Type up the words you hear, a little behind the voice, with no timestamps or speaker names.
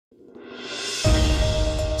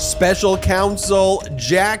Special counsel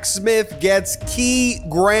Jack Smith gets key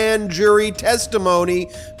grand jury testimony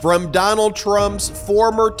from Donald Trump's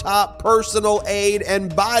former top personal aide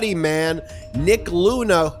and body man, Nick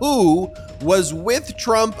Luna, who was with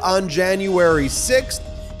Trump on January 6th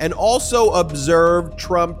and also observed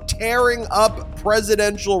Trump tearing up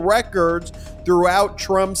presidential records throughout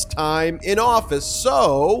Trump's time in office.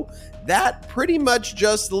 So that pretty much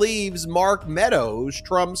just leaves Mark Meadows,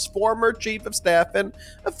 Trump's former chief of staff, and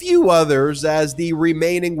a few others as the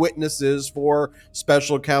remaining witnesses for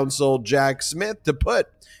special counsel Jack Smith to put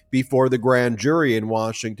before the grand jury in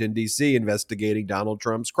Washington, D.C., investigating Donald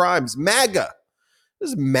Trump's crimes. MAGA. What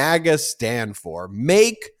does MAGA stand for?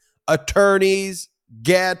 Make attorneys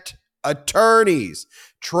get attorneys.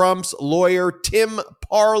 Trump's lawyer, Tim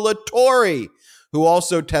Parlatore, who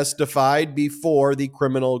also testified before the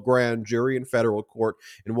criminal grand jury in federal court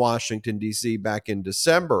in Washington, D.C. back in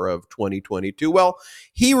December of 2022. Well,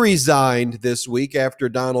 he resigned this week after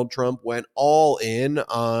Donald Trump went all in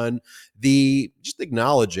on just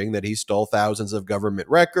acknowledging that he stole thousands of government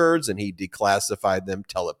records and he declassified them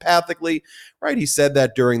telepathically, right? He said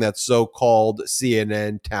that during that so-called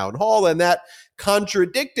CNN town hall, and that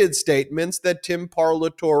contradicted statements that Tim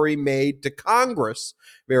Parlatore made to Congress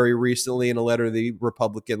very recently in a letter to the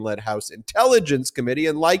Republican-led House Intelligence Committee,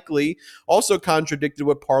 and likely also contradicted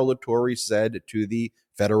what Parlatore said to the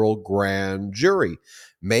federal grand jury.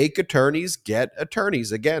 Make attorneys get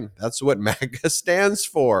attorneys. Again, that's what MAGA stands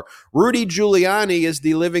for. Rudy Giuliani is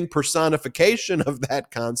the living personification of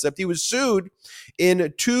that concept. He was sued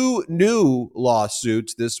in two new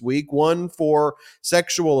lawsuits this week, one for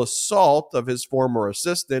sexual assault of his former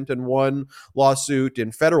assistant and one lawsuit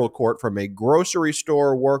in federal court from a grocery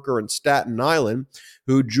store worker in Staten Island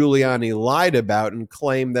who Giuliani lied about and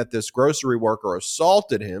claimed that this grocery worker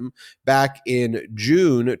assaulted him back in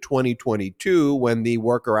June 2022 when the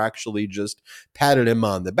worker actually just patted him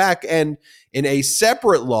on the back. And in a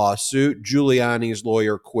separate lawsuit, Giuliani's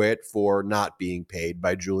lawyer quit for not being paid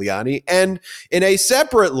by Giuliani. And in a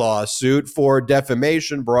separate lawsuit for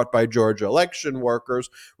defamation brought by Georgia election workers,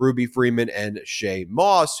 Ruby Freeman and Shay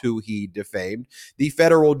Moss, who he defamed, the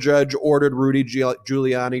federal judge ordered Rudy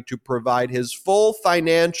Giuliani to provide his full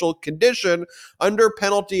financial condition under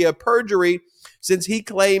penalty of perjury, since he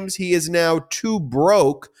claims he is now too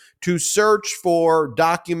broke to search for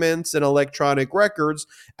documents and electronic records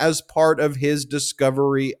as part of his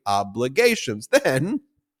discovery obligations. Then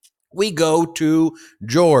we go to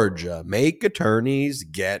Georgia. Make attorneys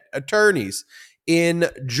get attorneys. In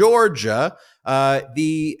Georgia,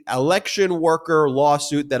 the election worker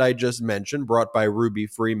lawsuit that I just mentioned, brought by Ruby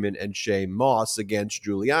Freeman and Shay Moss against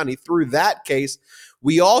Giuliani, through that case,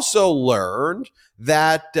 we also learned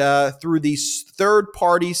that through the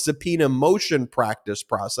third-party subpoena motion practice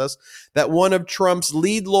process, that one of Trump's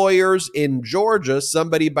lead lawyers in Georgia,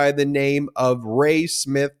 somebody by the name of Ray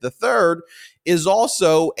Smith III, is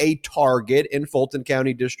also a target in Fulton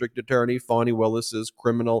County District Attorney Fani Willis's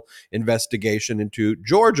criminal investigation into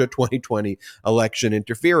Georgia 2020 election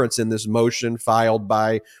interference in this motion filed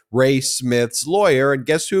by Ray Smith's lawyer. And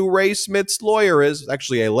guess who Ray Smith's lawyer is?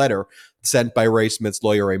 Actually, a letter sent by Ray Smith's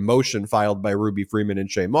lawyer, a motion filed by Ruby Freeman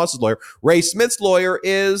and Shay Moss's lawyer. Ray Smith's lawyer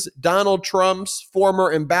is Donald Trump's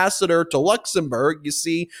former ambassador to Luxembourg. You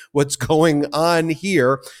see what's going on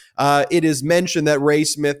here. It is mentioned that Ray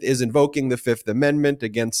Smith is invoking the Fifth Amendment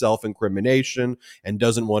against self-incrimination and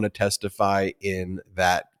doesn't want to testify in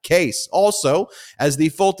that case. Also, as the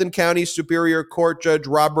Fulton County Superior Court Judge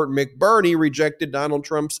Robert McBurney rejected Donald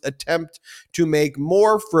Trump's attempt to make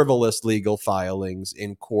more frivolous legal filings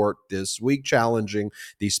in court this week, challenging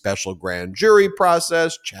the special grand jury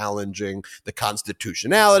process, challenging the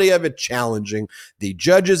constitutionality of it, challenging the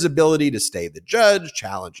judge's ability to stay the judge,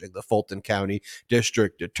 challenging the Fulton County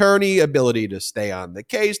District Attorney ability to stay on the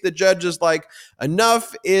case. The judge is like,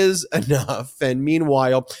 enough is enough. And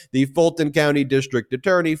meanwhile, the Fulton County District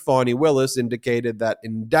Attorney Fani Willis indicated that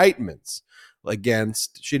indictments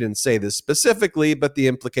against, she didn't say this specifically, but the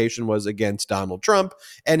implication was against Donald Trump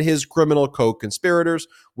and his criminal co-conspirators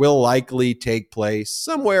will likely take place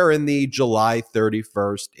somewhere in the July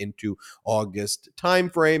 31st into August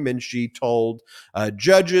timeframe. And she told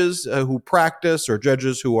judges who practice or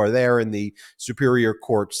judges who are there in the Superior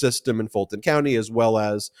Court system in Fulton County, as well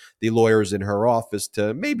as the lawyers in her office,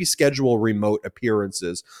 to maybe schedule remote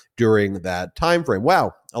appearances during that timeframe.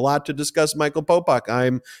 Wow, a lot to discuss, Michael Popak.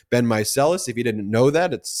 I'm Ben Meiselas. If you didn't know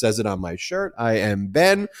that, it says it on my shirt. I am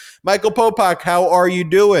Ben. Michael Popak, how are you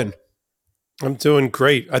doing? I'm doing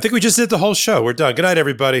great. I think we just did the whole show. We're done. Good night,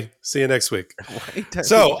 everybody. See you next week.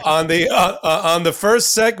 So on the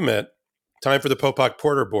first segment, time for the Popak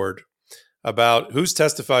Porter board. about who's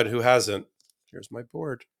testified and who hasn't. Here's my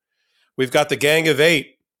board. We've got the Gang of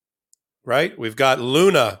Eight, right? We've got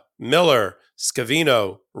Luna, Miller,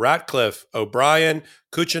 Scavino, Ratcliffe, O'Brien,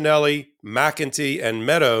 Cuccinelli, McEntee, and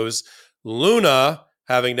Meadows. Luna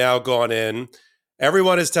having now gone in.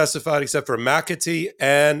 Everyone has testified except for McEntee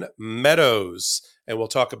and Meadows. And we'll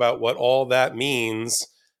talk about what all that means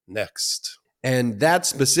next. And that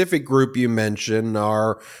specific group you mentioned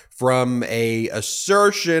are from a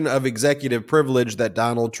assertion of executive privilege that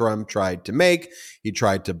Donald Trump tried to make. He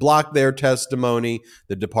tried to block their testimony.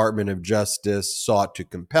 The Department of Justice sought to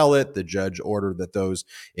compel it. The judge ordered that those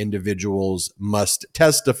individuals must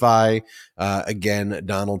testify. Again,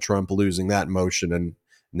 Donald Trump losing that motion, and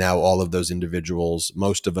now all of those individuals,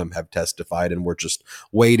 most of them have testified, and we're just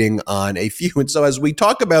waiting on a few. And so as we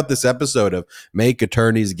talk about this episode of Make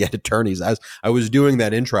Attorneys Get Attorneys, as I was doing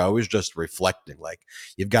that intro, I was just reflecting, like,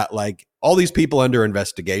 you've got like all these people under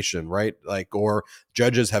investigation, right? Like, or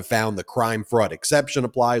judges have found the crime fraud exception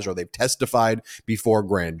applies, or they've testified before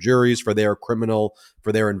grand juries for their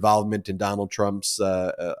involvement in Donald Trump's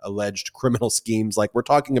alleged criminal schemes. Like, we're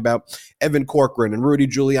talking about Evan Corcoran and Rudy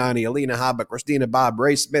Giuliani, Alina Habba, Christina Bobb,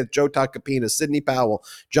 Ray Smith, Joe Tacopina, Sidney Powell,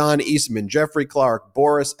 John Eastman, Jeffrey Clark,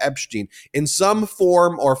 Boris Epstein, in some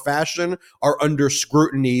form or fashion are under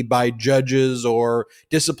scrutiny by judges or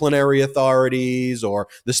disciplinary authorities or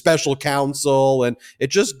the special counsel. And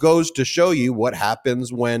it just goes to show you what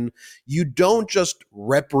happens when you don't just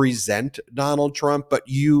represent Donald Trump, but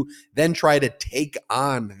you then try to take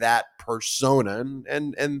on that persona.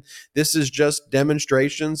 And this is just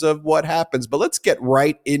demonstrations of what happens. But let's get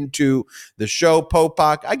right into the show.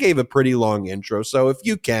 Popak, I gave a pretty long intro, so if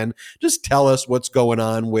you can, just tell us what's going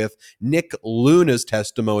on with Nick Luna's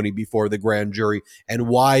testimony before the grand jury and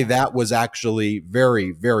why that was actually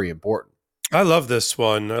very, very important. I love this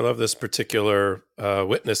one. I love this particular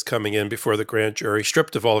witness coming in before the grand jury,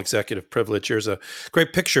 stripped of all executive privilege. Here's a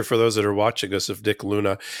great picture for those that are watching us of Nick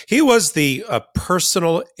Luna. He was the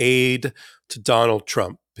personal aide to Donald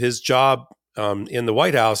Trump. His job in the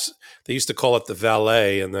White House, they used to call it the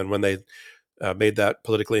valet, and then when they made that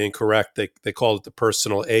politically incorrect, they called it the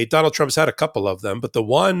personal aide. Donald Trump's had a couple of them, but the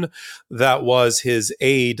one that was his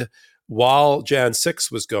aide while Jan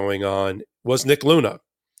 6 was going on was Nick Luna.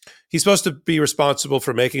 He's supposed to be responsible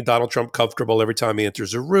for making Donald Trump comfortable every time he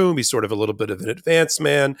enters a room. He's sort of a little bit of an advanced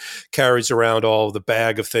man, carries around all the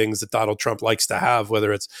bag of things that Donald Trump likes to have,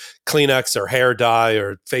 whether it's Kleenex or hair dye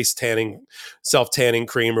or face tanning, self-tanning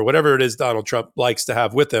cream or whatever it is Donald Trump likes to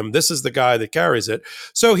have with him. This is the guy that carries it.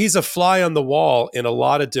 So he's a fly on the wall in a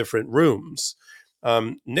lot of different rooms.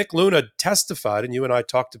 Nick Luna testified, and you and I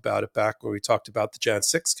talked about it back when we talked about the Jan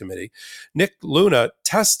 6 committee. Nick Luna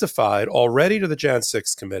testified already to the Jan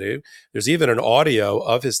 6 committee. There's even an audio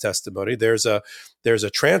of his testimony. There's a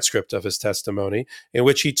transcript of his testimony in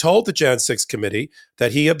which he told the Jan 6 committee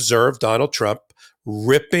that he observed Donald Trump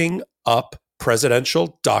ripping up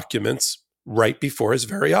presidential documents right before his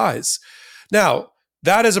very eyes. Now,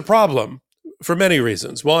 that is a problem for many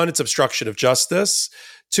reasons. One, it's obstruction of justice.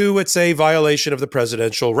 Two, it's a violation of the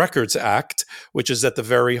Presidential Records Act, which is at the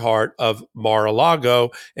very heart of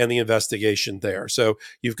Mar-a-Lago and the investigation there. So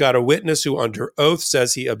you've got a witness who under oath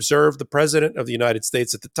says he observed the president of the United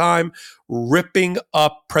States at the time ripping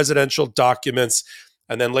up presidential documents.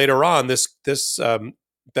 And then later on, this Ben,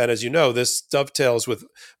 as you know, this dovetails with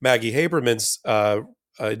Maggie Haberman's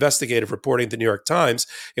investigative reporting at the New York Times,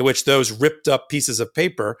 in which those ripped up pieces of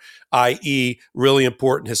paper, i.e. really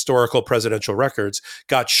important historical presidential records,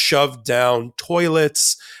 got shoved down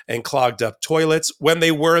toilets and clogged up toilets when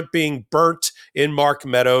they weren't being burnt in Mark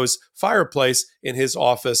Meadows' fireplace in his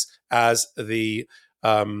office as the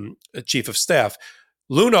chief of staff.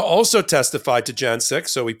 Luna also testified to Jan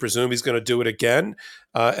 6, so we presume he's going to do it again,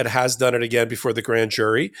 and has done it again before the grand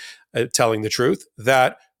jury, telling the truth,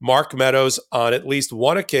 that Mark Meadows, on at least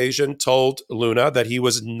one occasion, told Luna that he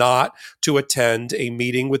was not to attend a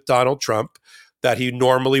meeting with Donald Trump that he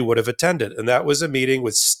normally would have attended. And that was a meeting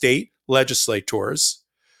with state legislators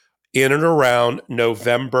in and around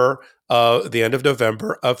November, the end of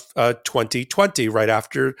November of 2020, right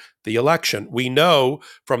after the election. We know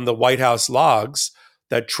from the White House logs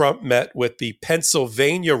that Trump met with the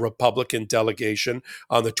Pennsylvania Republican delegation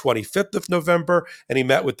on the 25th of November, and he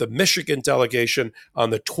met with the Michigan delegation on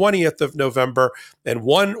the 20th of November. And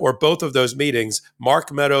one or both of those meetings,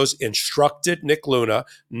 Mark Meadows instructed Nick Luna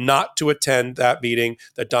not to attend that meeting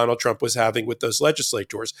that Donald Trump was having with those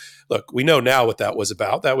legislators. Look, we know now what that was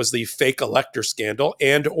about. That was the fake elector scandal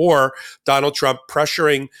and or Donald Trump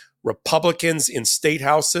pressuring Republicans in state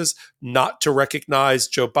houses not to recognize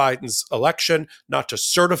Joe Biden's election, not to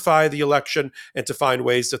certify the election, and to find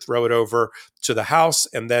ways to throw it over to the House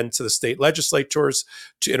and then to the state legislatures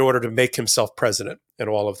in order to make himself president and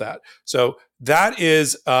all of that. So that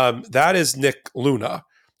is Nick Luna,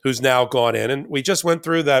 who's now gone in. And we just went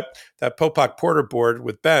through that Popak Porter board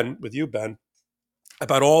with you, Ben,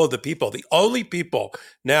 about all of the people. The only people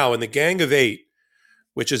now in the Gang of Eight,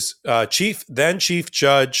 which is Chief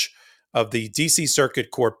Judge of the D.C.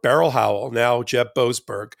 Circuit Court, Beryl Howell, now Jeb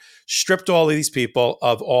Boasberg, stripped all of these people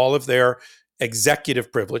of all of their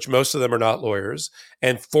executive privilege. Most of them are not lawyers,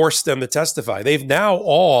 and forced them to testify. They've now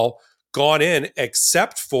all gone in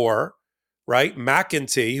except for, right,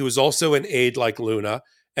 McEntee, who is also an aide like Luna,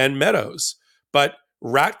 and Meadows. But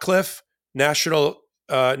Ratcliffe, National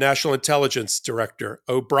Intelligence Director,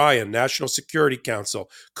 O'Brien, National Security Counsel,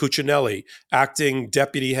 Cuccinelli, acting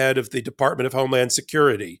deputy head of the Department of Homeland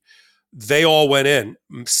Security. They all went in.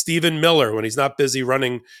 Stephen Miller, when he's not busy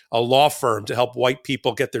running a law firm to help white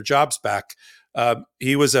people get their jobs back,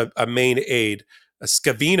 he was a main aide.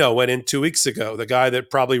 Scavino went in 2 weeks ago, the guy that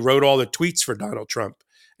probably wrote all the tweets for Donald Trump.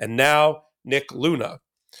 And now Nick Luna.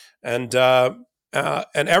 And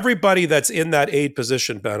everybody that's in that aide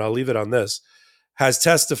position, Ben, I'll leave it on this, has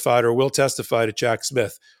testified or will testify to Jack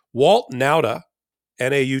Smith. Walt Nauta,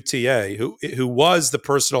 Nauta, who was the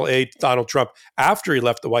personal aide to Donald Trump after he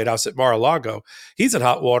left the White House at Mar-a-Lago, he's in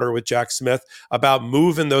hot water with Jack Smith about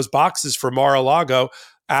moving those boxes for Mar-a-Lago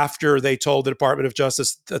after they told the Department of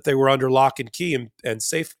Justice that they were under lock and key and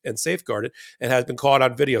safeguarded, and has been caught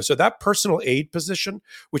on video. So that personal aide position,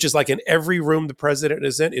 which is like in every room the president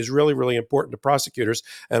is in, is really, really important to prosecutors.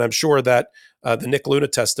 And I'm sure that the Nick Luna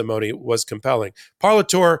testimony was compelling.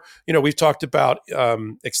 Parlator, we've talked about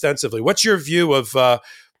extensively. What's your view of, I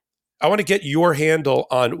want to get your handle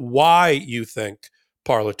on why you think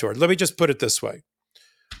Parlator. Let me just put it this way.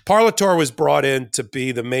 Parlator was brought in to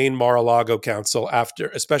be the main Mar-a-Lago counsel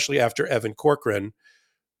especially after Evan Corcoran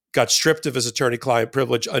got stripped of his attorney-client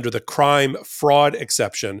privilege under the crime fraud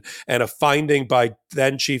exception, and a finding by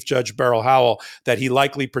then Chief Judge Beryl Howell that he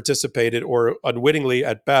likely participated, or unwittingly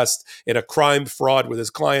at best, in a crime fraud with his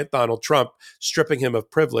client Donald Trump, stripping him of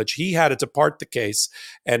privilege. He had to depart the case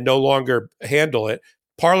and no longer handle it.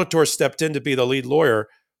 Parlator stepped in to be the lead lawyer.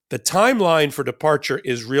 The timeline for departure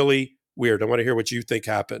is really weird. I want to hear what you think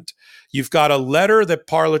happened. You've got a letter that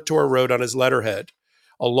Parlator wrote on his letterhead,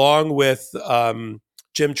 along with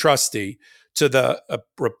Jim Trusty, to the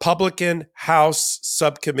Republican House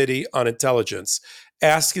Subcommittee on Intelligence,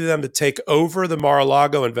 asking them to take over the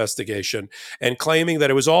Mar-a-Lago investigation and claiming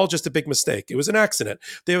that it was all just a big mistake. It was an accident.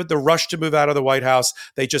 They had the rush to move out of the White House.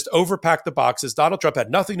 They just overpacked the boxes. Donald Trump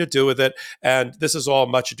had nothing to do with it. And this is all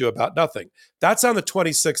much ado about nothing. That's on the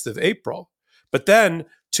 26th of April. But then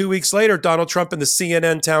 2 weeks later, Donald Trump in the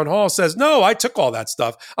CNN town hall says, no, I took all that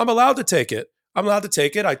stuff. I'm allowed to take it.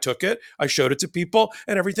 I took it. I showed it to people,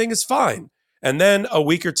 and everything is fine. And then a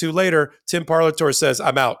week or two later, Tim Parlator says,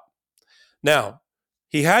 I'm out. Now,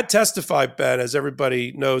 he had testified, Ben, as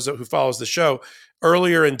everybody knows who follows the show,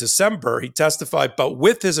 earlier in December. He testified, but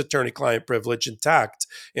with his attorney-client privilege intact,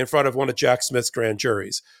 in front of one of Jack Smith's grand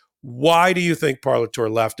juries. Why do you think Parlator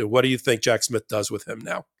left, and what do you think Jack Smith does with him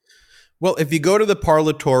now? Well, if you go to the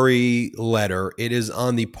Parlatori letter, it is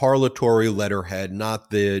on the Parlatori letterhead,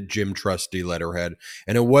 not the Jim Trusty letterhead.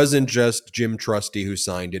 And it wasn't just Jim Trusty who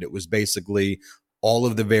signed it. It was basically all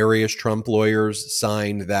of the various Trump lawyers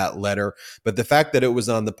signed that letter. But the fact that it was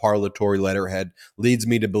on the Parlatori letterhead leads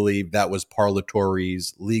me to believe that was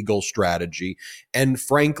Parlatori's legal strategy. And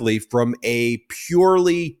frankly, from a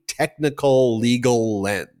purely technical legal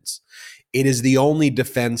lens, it is the only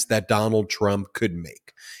defense that Donald Trump could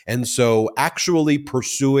make. And so actually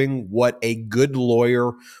pursuing what a good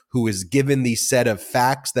lawyer who is given the set of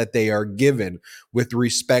facts that they are given with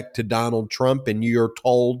respect to Donald Trump, and you're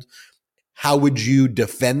told, how would you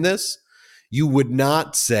defend this? You would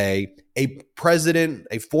not say a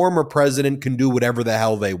former president can do whatever the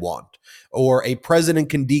hell they want, or a president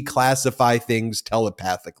can declassify things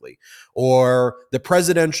telepathically, or the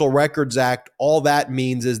Presidential Records Act. All that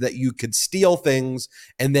means is that you could steal things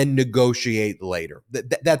and then negotiate later.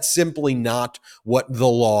 That's simply not what the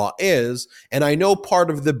law is. And I know part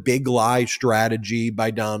of the big lie strategy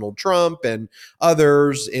by Donald Trump and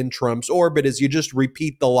others in Trump's orbit is you just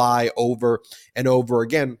repeat the lie over and over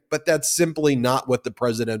again, but that's simply not what the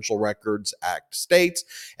Presidential Records Act states.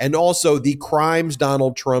 And also the crimes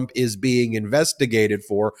Donald Trump is being investigated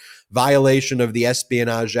for, violation of the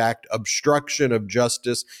Espionage Act, obstruction of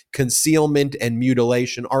justice, concealment, and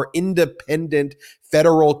mutilation are independent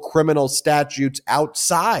federal criminal statutes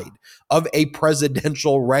outside of a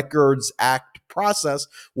Presidential Records Act process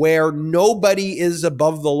where nobody is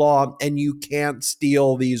above the law and you can't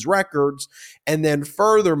steal these records. And then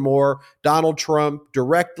furthermore, Donald Trump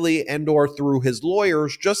directly and or through his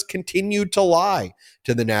lawyers just continued to lie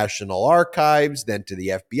to the National Archives, then to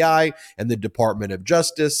the FBI and the Department of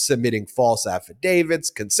Justice, submitting false affidavits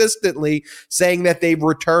consistently saying that they've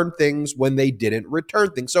returned things when they didn't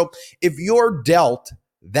return things. So if you're dealt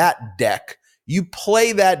that deck, you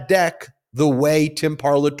play that deck the way Tim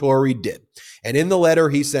Parlatore did. And in the letter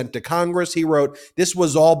he sent to Congress, he wrote, this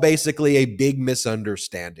was all basically a big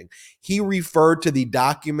misunderstanding. He referred to the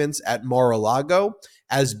documents at Mar-a-Lago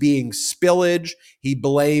as being spillage. He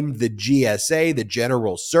blamed the GSA, the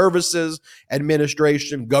General Services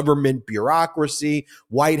Administration, government bureaucracy,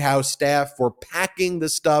 White House staff for packing the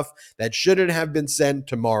stuff that shouldn't have been sent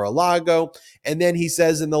to Mar-a-Lago. And then he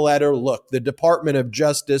says in the letter, look, the Department of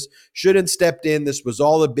Justice shouldn't have stepped in. This was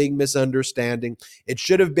all a big misunderstanding. It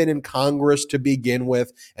should have been in Congress to begin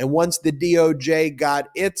with. And once the DOJ got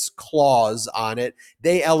its claws on it,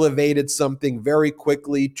 they elevated something very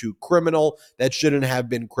quickly to criminal that shouldn't have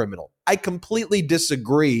been criminal. I completely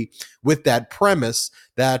disagree with that premise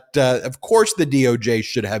that, of course, the DOJ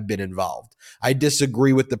should have been involved. I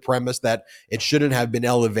disagree with the premise that it shouldn't have been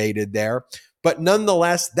elevated there. But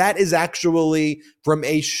nonetheless, that is actually, from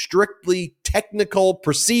a strictly technical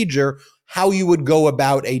procedure, how you would go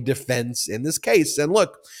about a defense in this case. And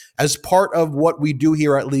look, as part of what we do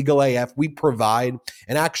here at Legal AF, we provide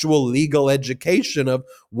an actual legal education of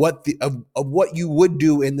what what you would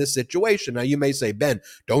do in this situation. Now, you may say, Ben,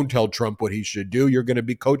 don't tell Trump what he should do. You're going to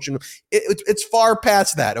be coaching him. It's far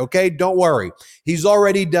past that, okay? Don't worry. He's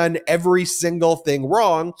already done every single thing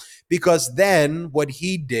wrong, because then what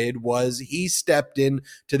he did was he stepped in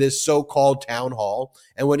to this so-called town hall.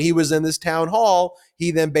 And when he was in this town hall,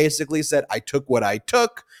 he then basically said, I took what I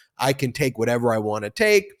took. I can take whatever I want to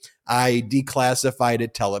take. I declassified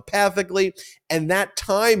it telepathically. And that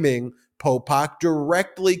timing, Popak,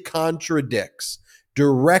 directly contradicts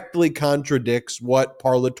what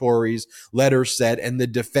Parlatore's letter said and the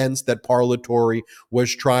defense that Parlatore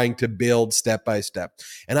was trying to build step by step.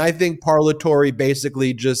 And I think Parlatore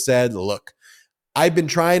basically just said, look, I've been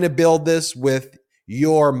trying to build this with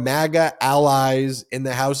your MAGA allies in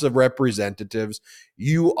the House of Representatives.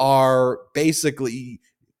 You are basically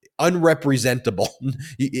unrepresentable.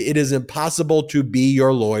 It is impossible to be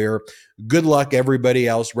your lawyer. Good luck, everybody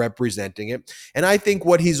else representing it. And I think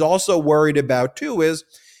what he's also worried about, too, is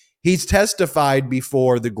he's testified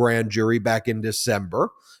before the grand jury back in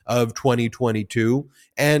December of 2022,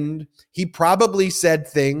 and he probably said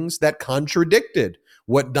things that contradicted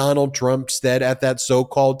what Donald Trump said at that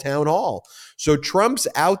so-called town hall. So Trump's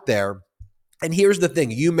out there. And here's the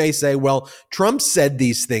thing. You may say, well, Trump said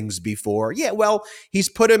these things before. Yeah, well, he's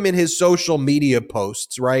put them in his social media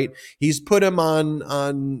posts, right? He's put them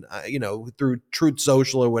on through Truth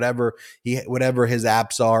Social or whatever his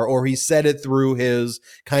apps are, or he said it through his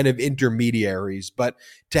kind of intermediaries. But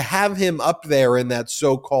to have him up there in that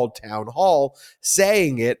so-called town hall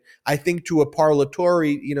saying it, I think to a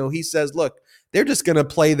Parlatore, he says, look, they're just going to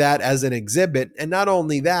play that as an exhibit. And not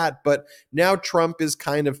only that, but now Trump is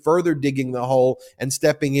kind of further digging the hole and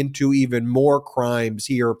stepping into even more crimes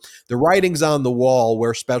here. The writing's on the wall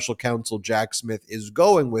where Special Counsel Jack Smith is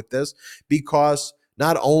going with this, because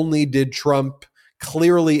not only did Trump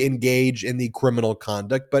clearly engage in the criminal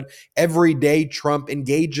conduct, but every day Trump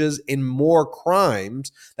engages in more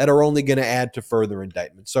crimes that are only going to add to further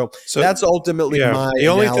indictments. So that's ultimately my the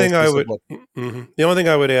only thing I would the only thing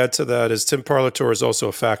I would add to that is Tim Parlatore is also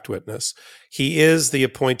a fact witness. He is the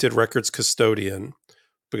appointed records custodian,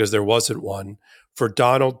 because there wasn't one, for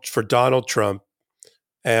Donald Trump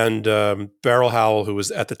and Beryl Howell, who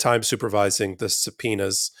was at the time supervising the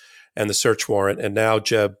subpoenas and the search warrant, and now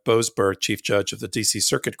Jeb Boasberg, Chief Judge of the D.C.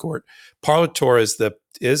 Circuit Court. Parlatore is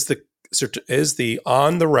the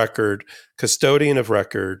on the record custodian of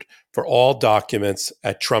record for all documents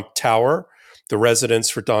at Trump Tower, the residence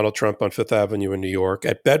for Donald Trump on Fifth Avenue in New York,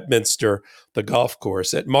 at Bedminster, the golf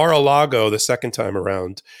course, at Mar-a-Lago the second time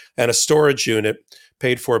around, and a storage unit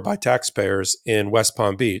paid for by taxpayers in West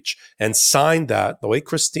Palm Beach, and signed that the way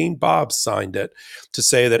Christine Bobbs signed it, to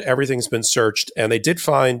say that everything's been searched. And they did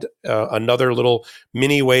find another little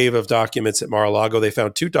mini wave of documents at Mar-a-Lago. They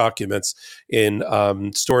found 2 documents in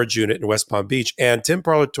storage unit in West Palm Beach, and Tim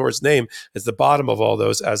Parlatore's name is the bottom of all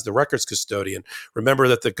those as the records custodian. Remember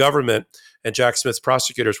that the government and Jack Smith's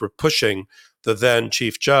prosecutors were pushing the then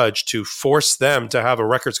chief judge to force them to have a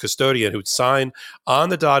records custodian who'd sign on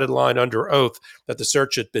the dotted line under oath that the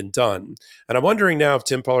search had been done. And I'm wondering now if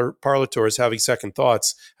Tim Parlator is having second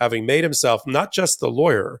thoughts, having made himself not just the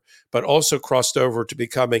lawyer, but also crossed over to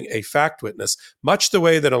becoming a fact witness, much the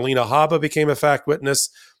way that Alina Habba became a fact witness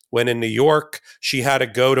when in New York, she had to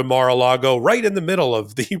go to Mar-a-Lago right in the middle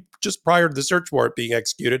of just prior to the search warrant being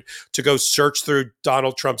executed, to go search through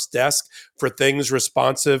Donald Trump's desk for things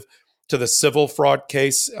responsive to the civil fraud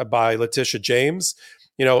case by Letitia James.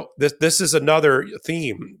 You know, this is another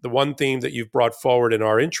theme. The one theme that you've brought forward in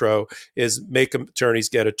our intro is make attorneys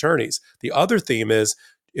get attorneys. The other theme is,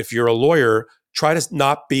 if you're a lawyer, try to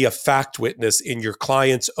not be a fact witness in your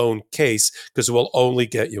client's own case, because it will only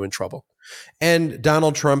get you in trouble. And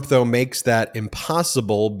Donald Trump, though, makes that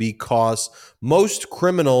impossible because most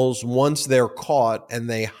criminals, once they're caught and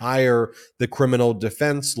they hire the criminal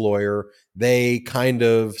defense lawyer, they kind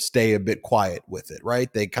of stay a bit quiet with it,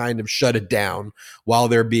 right? They kind of shut it down while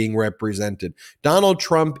they're being represented. Donald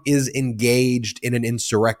Trump is engaged in an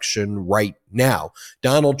insurrection right now.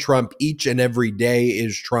 Donald Trump each and every day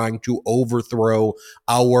is trying to overthrow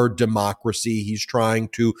our democracy. He's trying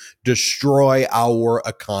to destroy our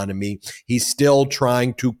economy. He's still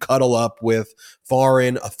trying to cuddle up with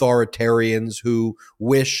foreign authoritarians who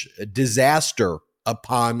wish disaster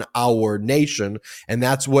upon our nation, and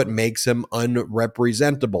that's what makes him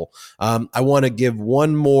unrepresentable. I want to give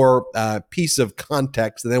one more piece of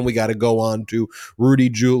context, and then we got to go on to Rudy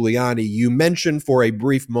Giuliani. You mentioned for a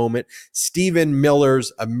brief moment Stephen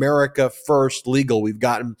Miller's America First Legal. We've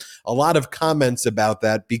gotten a lot of comments about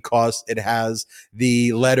that because it has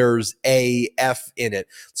the letters AF in it.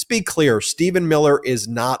 Let's be clear, Stephen Miller is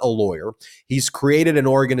not a lawyer. He's created an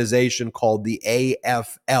organization called the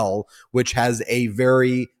AFL, which has a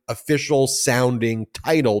very official sounding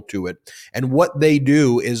title to it. And what they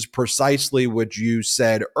do is precisely what you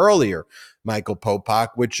said earlier, Michael Popak,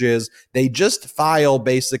 which is they just file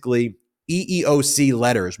basically EEOC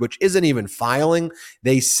letters, which isn't even filing.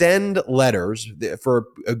 They send letters for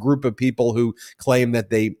a group of people who claim that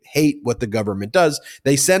they hate what the government does.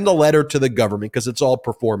 They send a letter to the government because it's all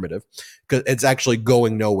performative, because it's actually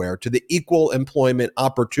going nowhere, to the Equal Employment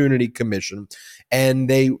Opportunity Commission. And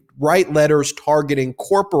they write letters targeting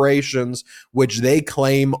corporations which they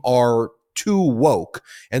claim are too woke.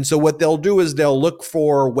 And so what they'll do is they'll look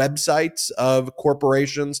for websites of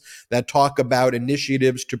corporations that talk about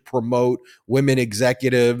initiatives to promote women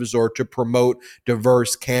executives or to promote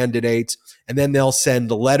diverse candidates. And then they'll send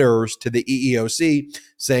letters to the EEOC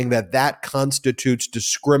saying that that constitutes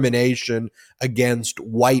discrimination against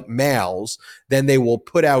white males. Then they will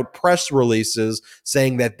put out press releases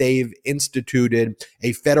saying that they've instituted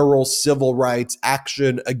a federal civil rights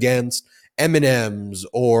action against M&M's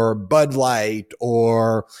or Bud Light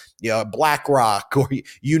or BlackRock, or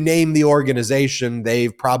you name the organization,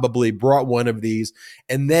 they've probably brought one of these.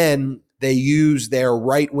 And then they use their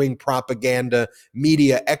right-wing propaganda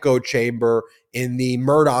media echo chamber in the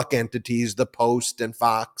Murdoch entities, the Post and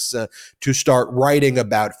Fox, to start writing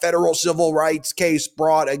about federal civil rights case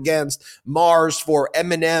brought against Mars for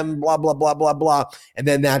M&M, blah, blah, blah, blah, blah. And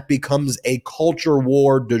then that becomes a culture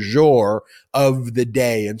war du jour of the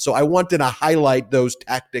day. And so I wanted to highlight those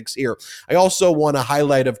tactics here. I also want to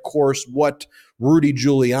highlight, of course, what Rudy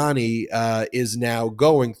Giuliani is now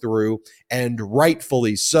going through, and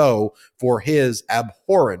rightfully so, for his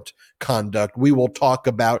abhorrent conduct. We will talk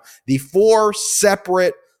about the 4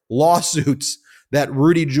 separate lawsuits that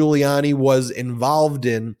Rudy Giuliani was involved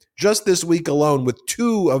in just this week alone, with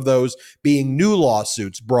 2 of those being new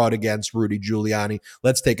lawsuits brought against Rudy Giuliani.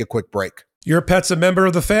 Let's take a quick break. Your pet's a member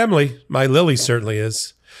of the family. My Lily certainly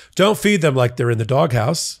is. Don't feed them like they're in the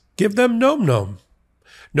doghouse. Give them Nom Nom.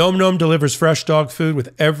 Nom Nom delivers fresh dog food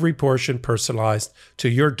with every portion personalized to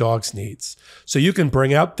your dog's needs, so you can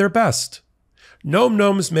bring out their best. Nom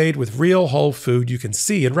Nom's made with real whole food you can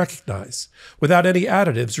see and recognize, without any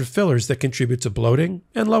additives or fillers that contribute to bloating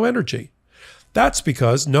and low energy. That's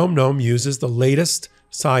because Nom Nom uses the latest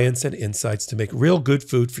science and insights to make real good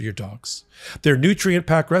food for your dogs. Their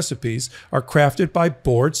nutrient-packed recipes are crafted by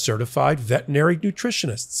board-certified veterinary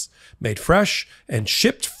nutritionists, made fresh and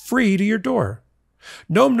shipped free to your door.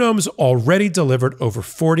 Nom Nom's already delivered over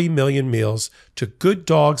 40 million meals to good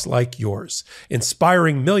dogs like yours,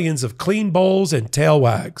 inspiring millions of clean bowls and tail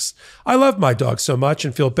wags. I love my dog so much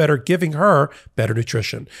and feel better giving her better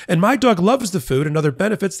nutrition. And my dog loves the food and other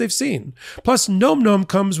benefits they've seen. Plus, Nom Nom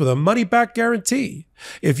comes with a money-back guarantee.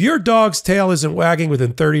 If your dog's tail isn't wagging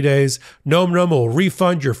within 30 days, Nom Nom will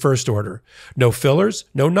refund your first order. No fillers,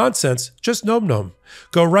 no nonsense, just Nom Nom.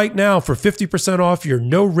 Go right now for 50% off your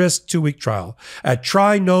no-risk 2-week trial at at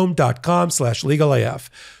trygnome.com/legalaf.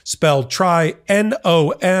 Spelled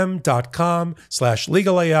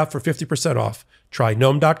trynom.com/legalaf for 50% off.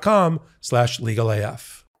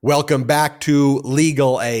 Trygnome.com/legalaf. Welcome back to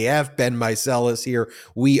Legal AF. Ben Meiselas here.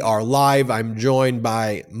 We are live. I'm joined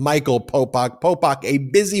by Michael Popok. Popok, a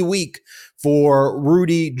busy week for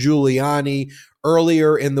Rudy Giuliani.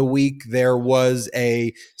 Earlier in the week, there was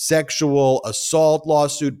a sexual assault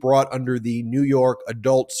lawsuit brought under the New York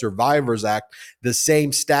Adult Survivors Act, the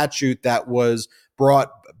same statute that was brought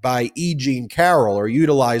by E. Jean Carroll, or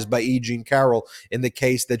utilized by E. Jean Carroll in the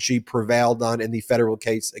case that she prevailed on in the federal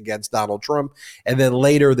case against Donald Trump. And then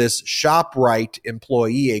later, this ShopRite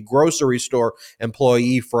employee, a grocery store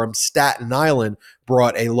employee from Staten Island,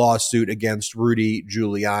 brought a lawsuit against Rudy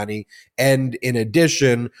Giuliani. And in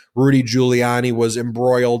addition, Rudy Giuliani was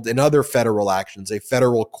embroiled in other federal actions, a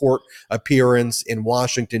federal court appearance in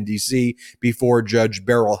Washington, D.C. before Judge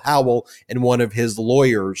Beryl Howell, and one of his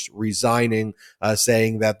lawyers resigning,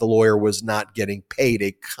 saying that the lawyer was not getting paid,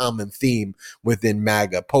 a common theme within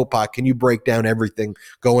MAGA. Popok, can you break down everything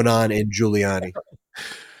going on in Giuliani?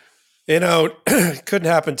 You know, couldn't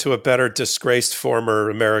happen to a better disgraced former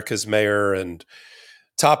America's mayor and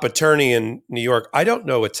top attorney in New York. I don't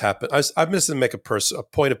know what's happened. I'm just going to make a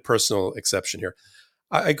point of personal exception here.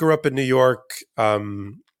 I grew up in New York.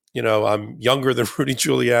 I'm younger than Rudy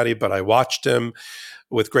Giuliani, but I watched him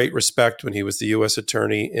with great respect when he was the U.S.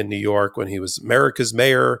 attorney in New York, when he was America's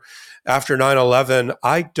mayor after 9/11.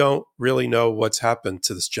 I don't really know what's happened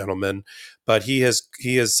to this gentleman, but his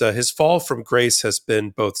fall from grace has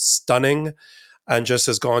been both stunning and just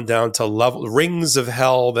has gone down to rings of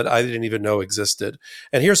hell that I didn't even know existed.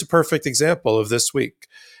 And here's a perfect example of this week.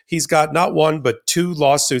 He's got not one, but two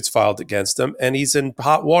lawsuits filed against him, and he's in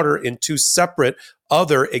hot water in two separate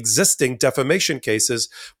other existing defamation cases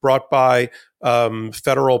brought by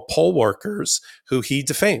federal poll workers who he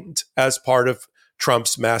defamed as part of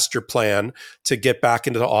Trump's master plan to get back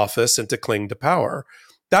into the office and to cling to power.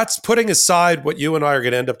 That's putting aside what you and I are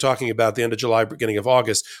going to end up talking about at the end of July, beginning of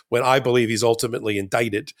August, when I believe he's ultimately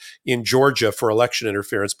indicted in Georgia for election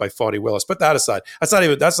interference by Faudy Willis. Put that aside. That's not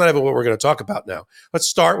even what we're going to talk about now. Let's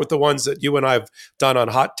start with the ones that you and I have done on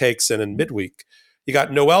hot takes and in midweek. You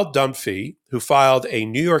got Noelle Dunphy, who filed a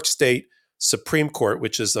New York State Supreme Court,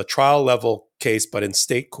 which is a trial level case, but in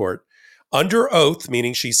state court, under oath,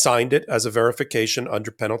 meaning she signed it as a verification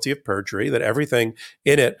under penalty of perjury, that everything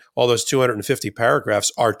in it, all those 250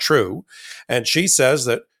 paragraphs, are true. And she says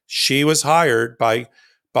that she was hired by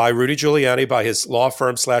Rudy Giuliani, by his law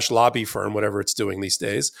firm / lobby firm, whatever it's doing these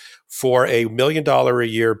days, for a $1 million a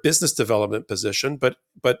year business development position. But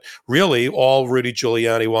really, all Rudy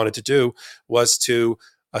Giuliani wanted to do was to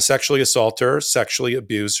sexually assault her, sexually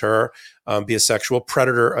abuse her, be a sexual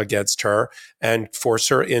predator against her, and force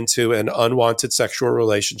her into an unwanted sexual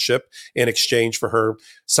relationship in exchange for her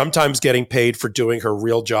sometimes getting paid for doing her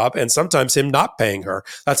real job and sometimes him not paying her.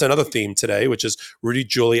 That's another theme today, which is Rudy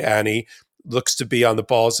Giuliani looks to be on the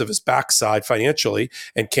balls of his backside financially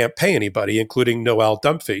and can't pay anybody, including Noelle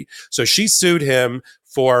Dunphy. So she sued him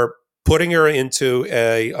for putting her into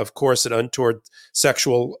of course, an untoward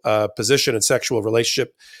sexual position and sexual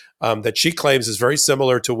relationship that she claims is very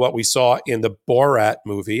similar to what we saw in the Borat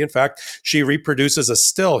movie. In fact, she reproduces a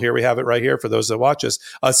still. Here we have it right here for those that watch us,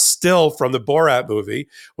 a still from the Borat movie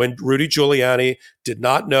when Rudy Giuliani did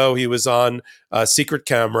not know he was on a secret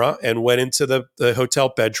camera and went into the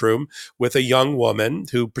hotel bedroom with a young woman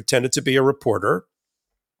who pretended to be a reporter,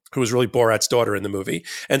 who was really Borat's daughter in the movie,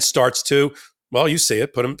 and starts to, well, you see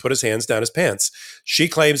it, put his hands down his pants. She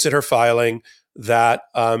claims in her filing that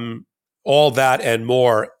all that and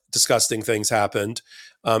more disgusting things happened,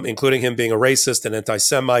 including him being a racist, an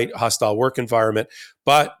anti-Semite, hostile work environment.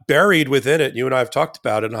 But buried within it, you and I have talked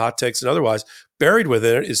about it in hot takes and otherwise, buried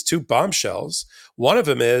within it is two bombshells. One of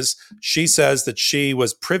them is she says that she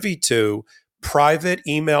was privy to private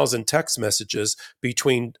emails and text messages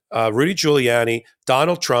between Rudy Giuliani,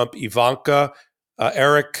 Donald Trump, Ivanka,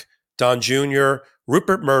 Eric, Don Jr.,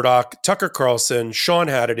 Rupert Murdoch, Tucker Carlson, Sean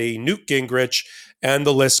Hannity, Newt Gingrich, and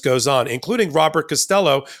the list goes on, including Robert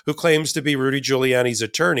Costello, who claims to be Rudy Giuliani's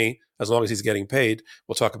attorney, as long as he's getting paid.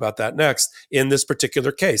 We'll talk about that next, in this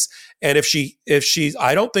particular case. And if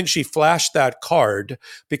I don't think she flashed that card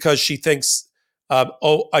because she thinks,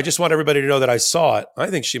 I just want everybody to know that I saw it.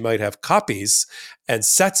 I think she might have copies and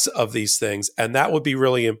sets of these things. And that would be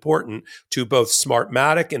really important to both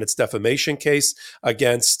Smartmatic in its defamation case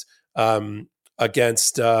against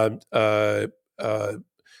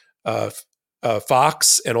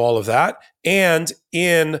Fox and all of that, and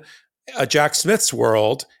in Jack Smith's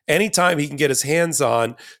world, anytime he can get his hands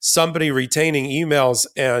on somebody retaining emails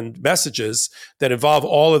and messages that involve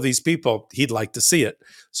all of these people, he'd like to see it.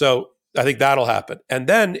 So I think that'll happen. And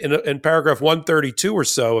then in paragraph 132 or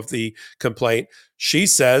so of the complaint, she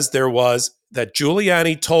says there was that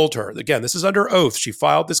Giuliani told her, again, this is under oath. She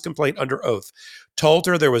filed this complaint under oath, told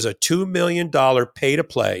her there was a $2 million pay to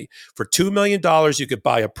play. For $2 million, you could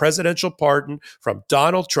buy a presidential pardon from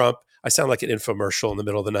Donald Trump. I sound like an infomercial in the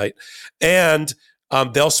middle of the night. And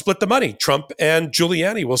they'll split the money. Trump and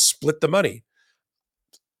Giuliani will split the money.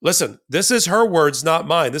 Listen, this is her words, not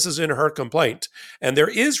mine. This is in her complaint. And there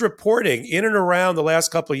is reporting in and around the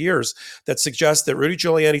last couple of years that suggests that Rudy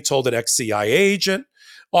Giuliani told an ex-CIA agent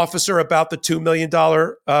officer about the $2 million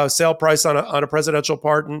sale price on a presidential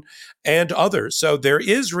pardon and others. So there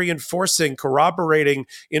is reinforcing, corroborating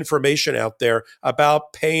information out there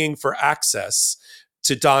about paying for access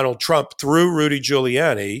to Donald Trump through Rudy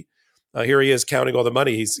Giuliani. Here he is counting all the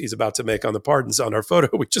money he's about to make on the pardons on our photo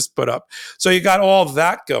we just put up. So you got all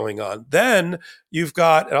that going on. Then you've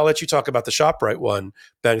got, and I'll let you talk about the ShopRite one,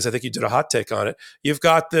 Ben, because I think you did a hot take on it. You've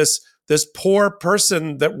got this poor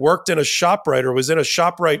person that worked in a ShopRite or was in a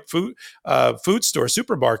ShopRite food store,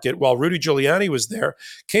 supermarket, while Rudy Giuliani was there,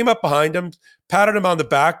 came up behind him, patted him on the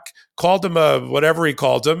back, called him whatever he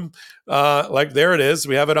called him. Like, there it is.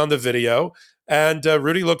 We have it on the video. And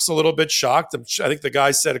Rudy looks a little bit shocked. I think the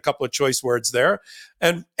guy said a couple of choice words there.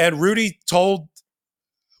 And Rudy told,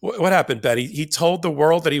 what happened, Betty? He told the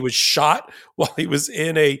world that he was shot while he was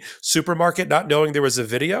in a supermarket, not knowing there was a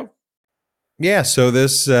video. Yeah, so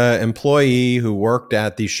this employee who worked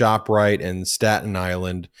at the ShopRite in Staten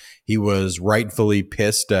Island, he was rightfully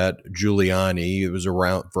pissed at Giuliani. It was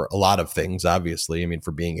around for a lot of things, obviously. I mean,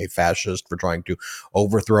 for being a fascist, for trying to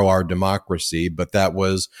overthrow our democracy. But that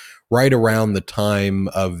was right around the time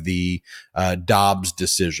of the Dobbs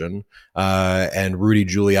decision. And Rudy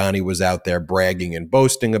Giuliani was out there bragging and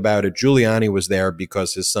boasting about it. Giuliani was there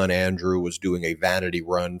because his son Andrew was doing a vanity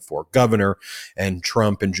run for governor, and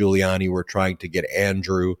Trump and Giuliani were trying to get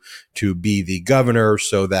Andrew to be the governor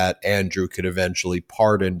so that Andrew could eventually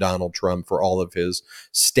pardon Donald Trump for all of his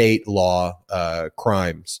state law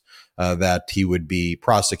crimes that he would be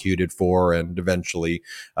prosecuted for and eventually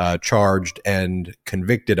charged and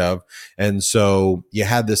convicted of. And so you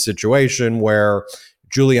had this situation where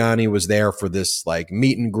Giuliani was there for this like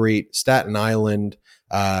meet and greet. Staten Island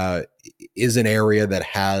is an area that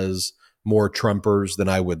has more Trumpers than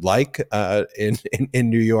I would like in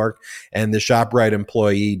New York. And the ShopRite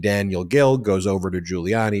employee, Daniel Gill, goes over to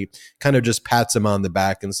Giuliani, kind of just pats him on the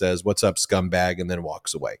back and says, "What's up, scumbag?" and then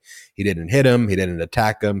walks away. He didn't hit him. He didn't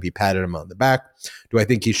attack him. He patted him on the back. Do I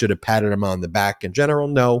think he should have patted him on the back in general?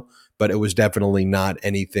 No. But it was definitely not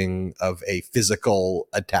anything of a physical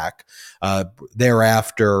attack.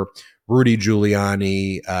 Thereafter, Rudy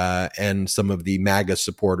Giuliani and some of the MAGA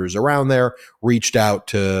supporters around there reached out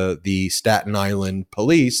to the Staten Island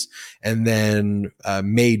police and then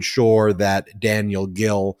made sure that Daniel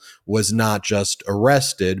Gill was not just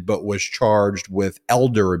arrested, but was charged with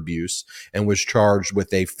elder abuse and was charged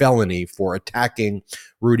with a felony for attacking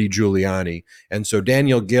Rudy Giuliani. And so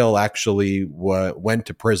Daniel Gill actually went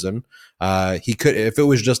to prison. He could, if it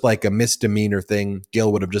was just like a misdemeanor thing,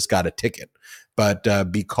 Gill would have just got a ticket.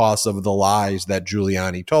 But because of the lies that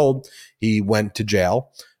Giuliani told, he went to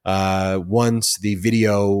jail. Once the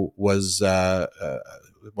video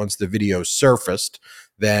surfaced,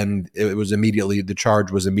 then it was immediately, the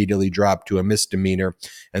charge was immediately dropped to a misdemeanor,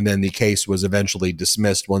 and then the case was eventually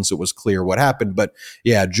dismissed once it was clear what happened. But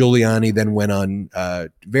yeah, Giuliani then went on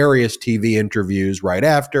various TV interviews right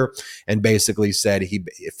after and basically said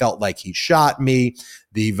it felt like he shot me.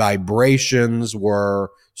 The vibrations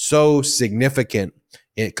were so significant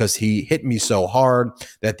because he hit me so hard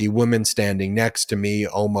that the woman standing next to me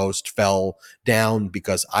almost fell down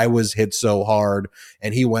because I was hit so hard.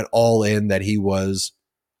 And he went all in that he was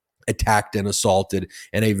attacked and assaulted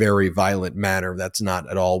in a very violent manner. That's not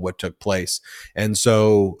at all what took place. And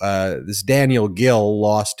so this Daniel Gill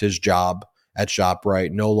lost his job at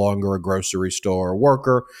ShopRite, no longer a grocery store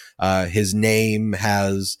worker. His name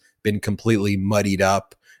has been completely muddied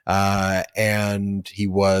up. And he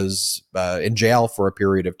was in jail for a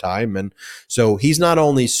period of time. And so he's not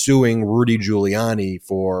only suing Rudy Giuliani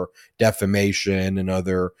for defamation and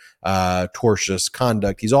other tortious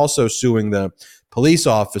conduct, he's also suing the police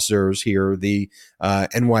officers here, the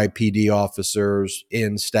NYPD officers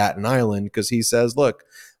in Staten Island, because he says, look,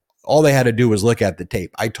 all they had to do was look at the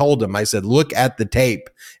tape. I told him, I said, look at the tape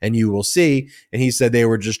and you will see. And he said they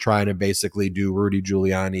were just trying to basically do Rudy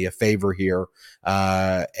Giuliani a favor here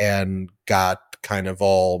and got kind of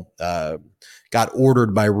all got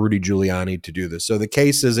ordered by Rudy Giuliani to do this. So the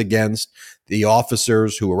case is against the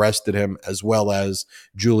officers who arrested him as well as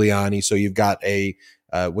Giuliani. So you've got a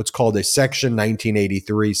what's called a Section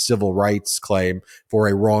 1983 civil rights claim for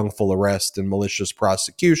a wrongful arrest and malicious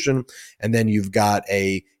prosecution. And then you've got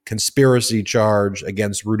a conspiracy charge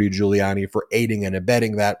against Rudy Giuliani for aiding and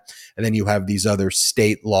abetting that. And then you have these other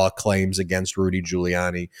state law claims against Rudy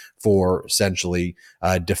Giuliani for essentially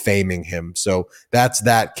defaming him. So that's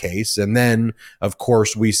that case. And then, of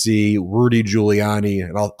course, we see Rudy Giuliani,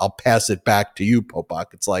 and I'll pass it back to you, Popok.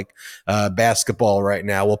 It's like basketball right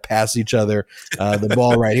now. We'll pass each other the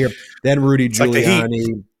ball right here. Then Rudy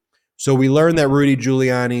Giuliani. So we learned that Rudy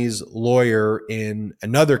Giuliani's lawyer in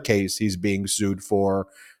another case he's being sued for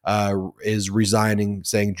is resigning,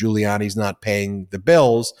 saying Giuliani's not paying the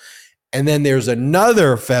bills. And then there's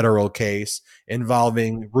another federal case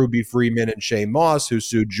involving Ruby Freeman and Shay Moss, who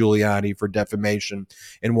sued Giuliani for defamation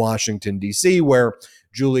in Washington, D.C., where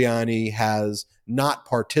Giuliani has not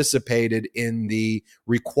participated in the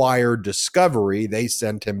required discovery. They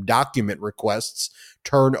sent him document requests,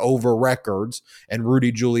 turn over records, and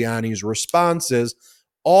Rudy Giuliani's response is,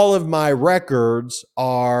 all of my records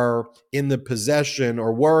are in the possession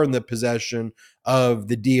or were in the possession of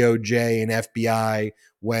the DOJ and FBI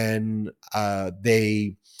when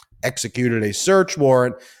they executed a search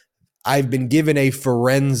warrant. I've been given a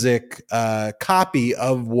forensic copy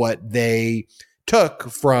of what they took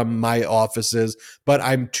from my offices, but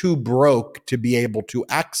I'm too broke to be able to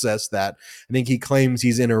access that. I think he claims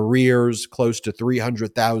he's in arrears close to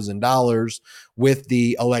 $300,000 with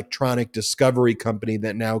the electronic discovery company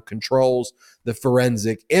that now controls the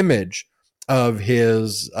forensic image of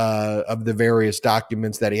his of the various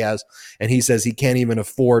documents that he has. And he says he can't even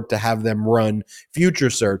afford to have them run future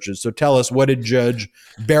searches. So tell us, what did Judge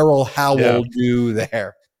Beryl Howell do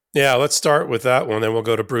there? Yeah, let's start with that one. Then we'll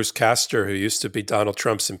go to Bruce Castor, who used to be Donald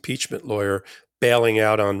Trump's impeachment lawyer, bailing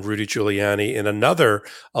out on Rudy Giuliani in another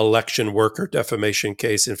election worker defamation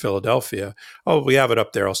case in Philadelphia. Oh, we have it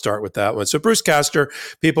up there. I'll start with that one. So Bruce Castor,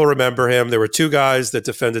 people remember him. There were two guys that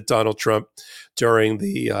defended Donald Trump during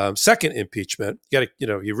the second impeachment.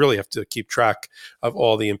 You really have to keep track of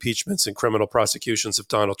all the impeachments and criminal prosecutions of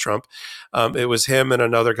Donald Trump. It was him and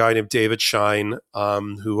another guy named David Schein,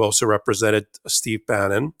 who also represented Steve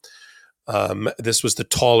Bannon. This was the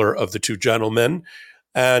taller of the two gentlemen.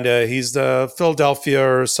 And he's the Philadelphia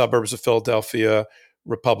or suburbs of Philadelphia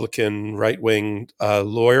Republican right-wing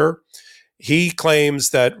lawyer. He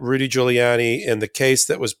claims that Rudy Giuliani, in the case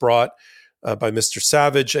that was brought by Mr.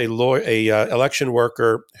 Savage, a election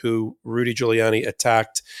worker who Rudy Giuliani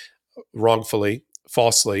attacked wrongfully,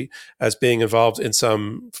 falsely, as being involved in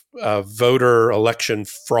some voter election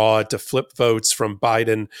fraud to flip votes from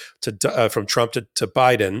Biden to from Trump to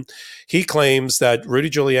Biden. He claims that Rudy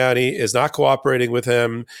Giuliani is not cooperating with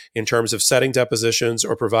him in terms of setting depositions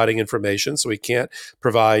or providing information, so he can't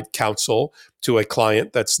provide counsel to a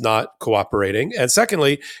client that's not cooperating. And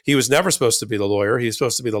secondly, he was never supposed to be the lawyer. He was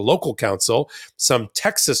supposed to be the local counsel. Some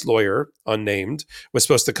Texas lawyer, unnamed, was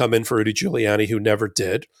supposed to come in for Rudy Giuliani, who never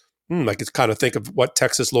did. I could kind of think of what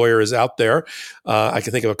Texas lawyer is out there. I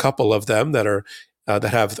can think of a couple of them that are that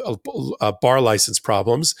have bar license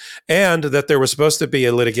problems, and that there was supposed to be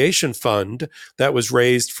a litigation fund that was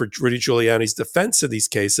raised for Rudy Giuliani's defense of these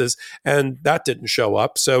cases, and that didn't show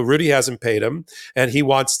up. So Rudy hasn't paid him, and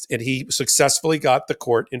he successfully got the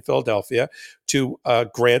court in Philadelphia to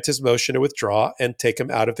grant his motion to withdraw and take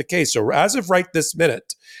him out of the case. So as of right this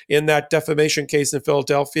minute, in that defamation case in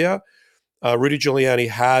Philadelphia, Rudy Giuliani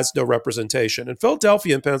has no representation. And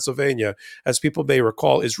Philadelphia and Pennsylvania, as people may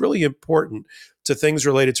recall, is really important to things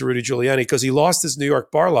related to Rudy Giuliani because he lost his New York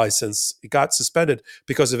bar license. He got suspended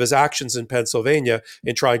because of his actions in Pennsylvania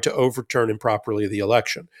in trying to overturn improperly the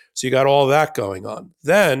election. So you got all that going on.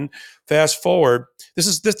 Then fast forward,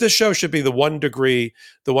 this show should be the one degree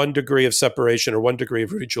of separation or 1 degree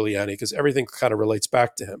of Rudy Giuliani because everything kind of relates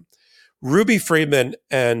back to him. Ruby Freeman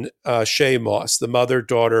and Shay Moss, the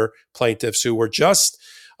mother-daughter plaintiffs who were just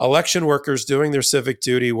election workers doing their civic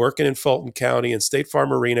duty, working in Fulton County and State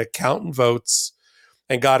Farm Arena, counting votes,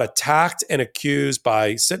 and got attacked and accused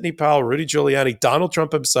by Sidney Powell, Rudy Giuliani, Donald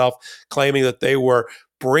Trump himself, claiming that they were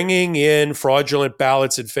bringing in fraudulent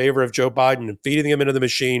ballots in favor of Joe Biden and feeding them into the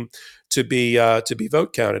machine to be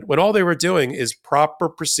vote counted, when all they were doing is proper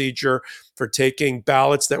procedure for taking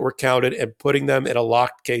ballots that were counted and putting them in a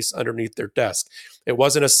locked case underneath their desk. It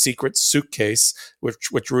wasn't a secret suitcase,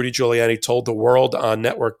 which Rudy Giuliani told the world on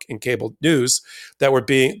network and cable news that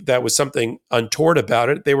was something untoward about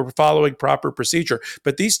it. They were following proper procedure.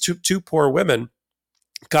 But these two poor women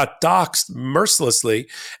got doxxed mercilessly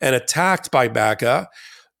and attacked by MAGA,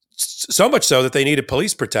 so much so that they needed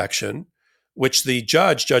police protection, which the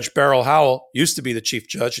judge, Judge Beryl Howell, used to be the chief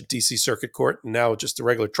judge at D.C. Circuit Court and now just a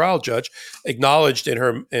regular trial judge, acknowledged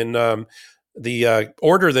in the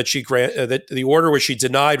order that she that the order where she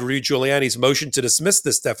denied Rudy Giuliani's motion to dismiss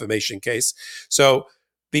this defamation case. So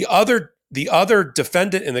the other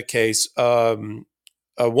defendant in the case, One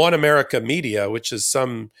America Media, which is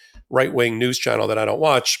some right-wing news channel that I don't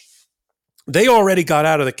watch, they already got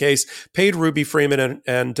out of the case, paid Ruby Freeman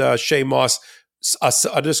and Shay Moss a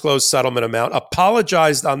undisclosed settlement amount,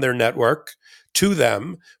 apologized on their network to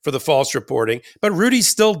them for the false reporting, but Rudy's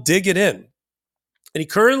still digging in. And he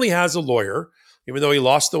currently has a lawyer, even though he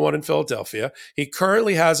lost the one in Philadelphia. He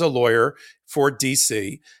currently has a lawyer for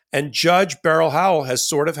D.C., and Judge Beryl Howell has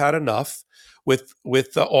sort of had enough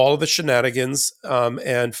with all of the shenanigans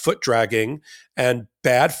and foot dragging and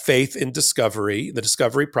bad faith in discovery, the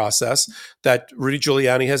discovery process that Rudy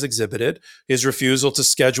Giuliani has exhibited, his refusal to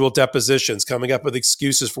schedule depositions, coming up with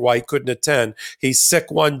excuses for why he couldn't attend. He's sick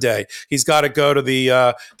one day. He's got to go to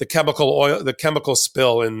the chemical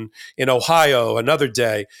spill in Ohio another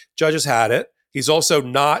day. Judges had it. He's also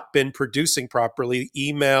not been producing properly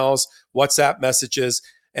emails, WhatsApp messages,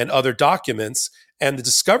 and other documents. And the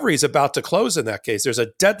discovery is about to close in that case. There's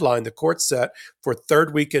a deadline the court set for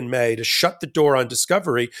third week in May to shut the door on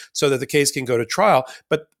discovery so that the case can go to trial.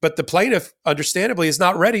 But the plaintiff, understandably, is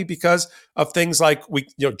not ready because of things like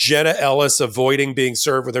Jenna Ellis avoiding being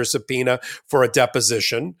served with her subpoena for a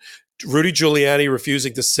deposition, Rudy Giuliani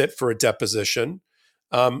refusing to sit for a deposition.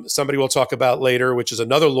 Somebody we'll talk about later, which is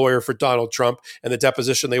another lawyer for Donald Trump and the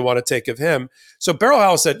deposition they want to take of him. So Beryl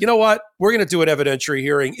Howell said, you know what? We're going to do an evidentiary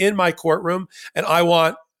hearing in my courtroom, and I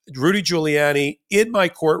want Rudy Giuliani in my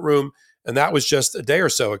courtroom. And that was just a day or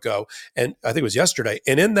so ago. And I think it was yesterday.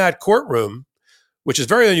 And in that courtroom, which is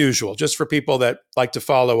very unusual, just for people that like to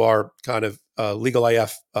follow our kind of Legal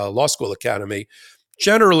AF Law School Academy,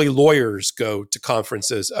 generally, lawyers go to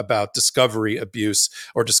conferences about discovery abuse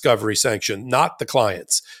or discovery sanction, not the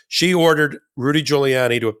clients. She ordered Rudy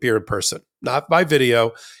Giuliani to appear in person, not by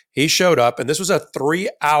video. He showed up, and this was a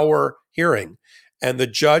 3-hour hearing. And the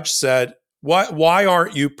judge said, why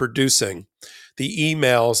aren't you producing the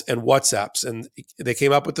emails and WhatsApps? And they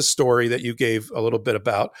came up with the story that you gave a little bit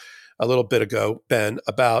ago, Ben,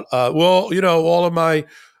 about, all of my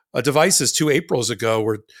devices 2 Aprils ago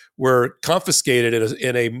were confiscated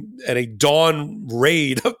in a dawn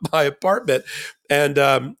raid of my apartment, and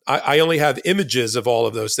I only have images of all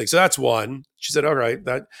of those things. So that's one. She said, "All right,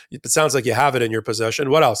 it sounds like you have it in your possession.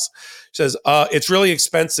 What else?" She says, "It's really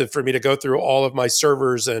expensive for me to go through all of my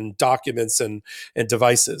servers and documents and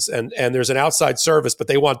devices, and there's an outside service, but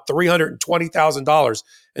they want $320,000."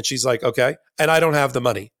 And she's like, "Okay," and I don't have the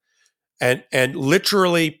money, and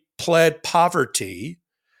literally pled poverty.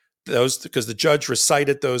 Because the judge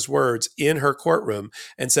recited those words in her courtroom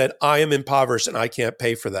and said, I am impoverished and I can't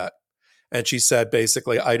pay for that. And she said,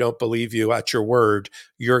 basically, I don't believe you at your word.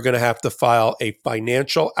 You're going to have to file a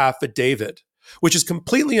financial affidavit, which is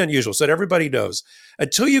completely unusual. So that everybody knows,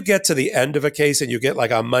 until you get to the end of a case and you get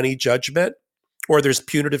like a money judgment or there's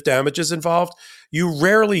punitive damages involved, you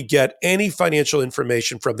rarely get any financial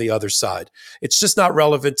information from the other side. It's just not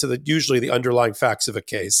relevant to usually the underlying facts of a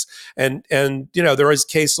case. And there is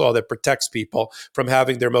case law that protects people from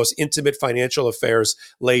having their most intimate financial affairs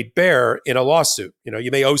laid bare in a lawsuit.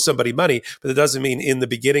 You may owe somebody money, but that doesn't mean in the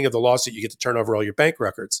beginning of the lawsuit you get to turn over all your bank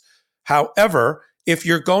records. However, if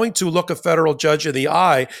you're going to look a federal judge in the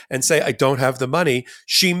eye and say, I don't have the money,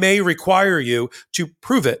 she may require you to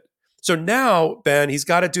prove it. So now, Ben, he's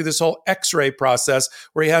got to do this whole X-ray process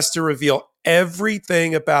where he has to reveal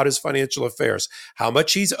everything about his financial affairs, how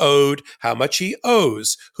much he's owed, how much he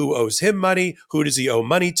owes, who owes him money, who does he owe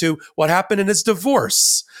money to, what happened in his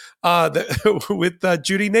divorce with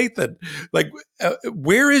Judy Nathan.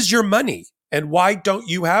 Where is your money? And why don't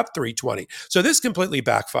you have 320? So this completely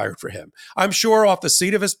backfired for him. I'm sure off the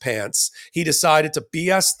seat of his pants, he decided to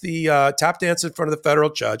BS the tap dance in front of the federal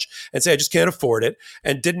judge and say, I just can't afford it,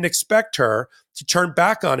 and didn't expect her to turn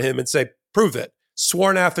back on him and say, prove it.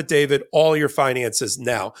 Sworn affidavit, all your finances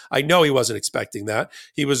now. I know he wasn't expecting that.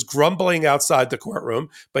 He was grumbling outside the courtroom,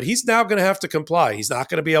 but he's now going to have to comply. He's not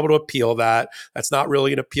going to be able to appeal that. That's not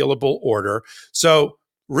really an appealable order. So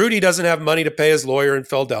Rudy doesn't have money to pay his lawyer in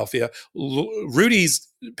Philadelphia. Rudy's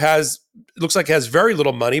looks like has very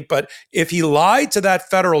little money, but if he lied to that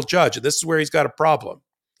federal judge, and this is where he's got a problem.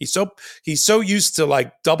 He's so used to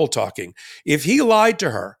like double talking. If he lied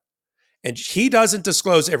to her and he doesn't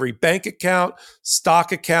disclose every bank account,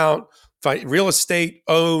 stock account, real estate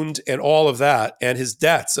owned and all of that, and his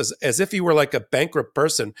debts as if he were like a bankrupt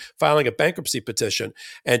person filing a bankruptcy petition.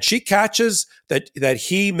 And she catches that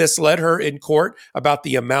he misled her in court about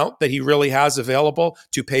the amount that he really has available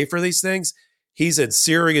to pay for these things. He's in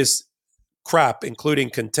serious crap, including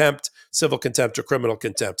contempt, civil contempt, or criminal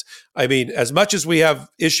contempt. I mean, as much as we have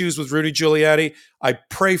issues with Rudy Giuliani, I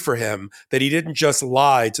pray for him that he didn't just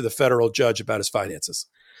lie to the federal judge about his finances.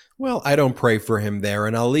 Well, I don't pray for him there,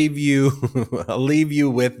 and I'll leave you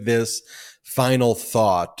with this final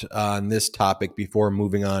thought on this topic before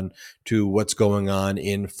moving on to what's going on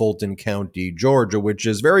in Fulton County, Georgia, which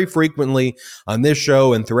is very frequently on this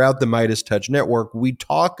show and throughout the Midas Touch Network, we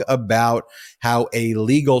talk about how a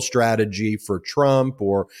legal strategy for Trump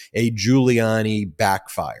or a Giuliani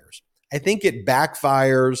backfires. I think it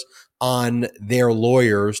backfires on their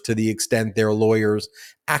lawyers to the extent their lawyers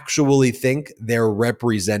actually think they're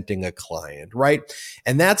representing a client, right?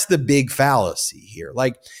 And that's the big fallacy here.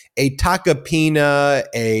 Like a Tacopina,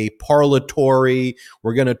 a Parlatori,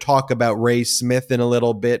 we're going to talk about Ray Smith in a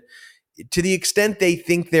little bit. To the extent they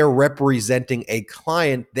think they're representing a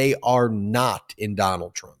client, they are not in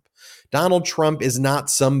Donald Trump. Donald Trump is not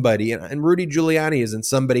somebody, and Rudy Giuliani isn't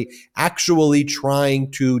somebody actually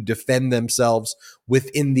trying to defend themselves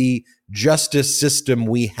within the justice system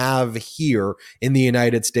we have here in the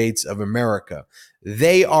United States of America.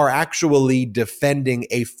 They are actually defending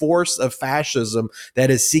a force of fascism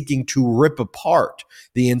that is seeking to rip apart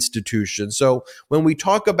the institution. So when we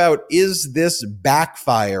talk about, is this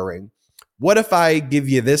backfiring? What if I give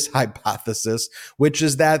you this hypothesis, which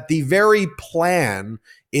is that the very plan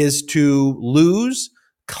is to lose,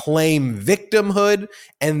 claim victimhood,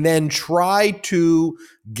 and then try to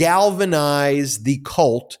galvanize the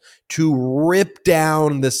cult to rip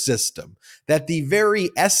down the system. That the very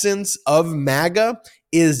essence of MAGA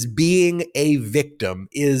is being a victim,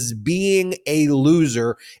 is being a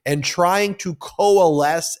loser, and trying to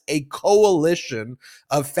coalesce a coalition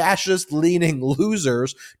of fascist-leaning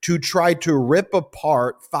losers to try to rip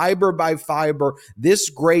apart, fiber by fiber, this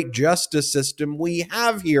great justice system we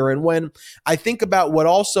have here. And when I think about what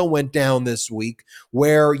also went down this week,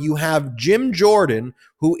 where you have Jim Jordan,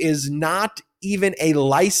 who is not even a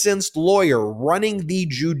licensed lawyer running the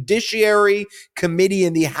Judiciary Committee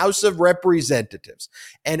in the House of Representatives.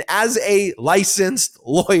 And as a licensed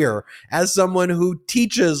lawyer, as someone who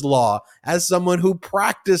teaches law, as someone who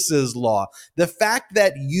practices law, the fact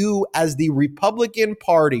that you as the Republican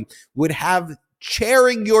Party would have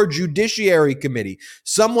chairing your Judiciary Committee,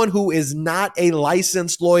 someone who is not a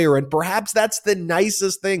licensed lawyer. And perhaps that's the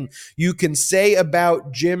nicest thing you can say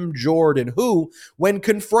about Jim Jordan, who, when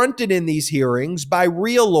confronted in these hearings by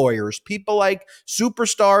real lawyers, people like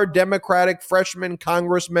superstar Democratic freshman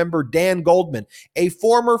Congress member Dan Goldman, a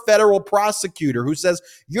former federal prosecutor who says,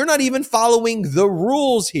 you're not even following the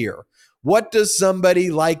rules here. What does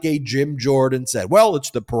somebody like a Jim Jordan say? Well,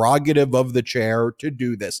 it's the prerogative of the chair to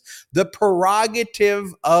do this. The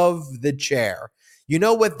prerogative of the chair. You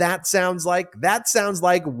know what that sounds like? That sounds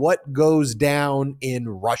like what goes down in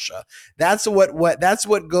Russia. That's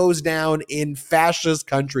what goes down in fascist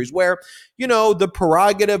countries where, you know, the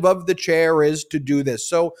prerogative of the chair is to do this.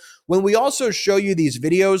 So when we also show you these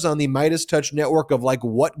videos on the Midas Touch Network of like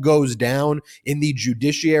what goes down in the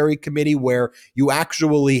Judiciary Committee, where you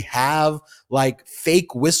actually have like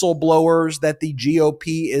fake whistleblowers that the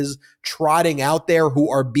GOP is trotting out there who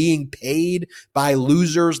are being paid by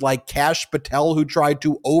losers like Kash Patel, who tried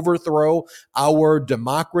to overthrow our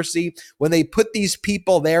democracy. When they put these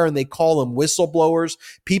people there and they call them whistleblowers,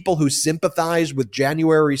 people who sympathize with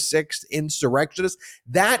January 6th insurrectionists,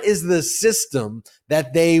 that is the system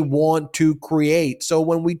that they want to create. So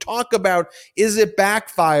when we talk about, is it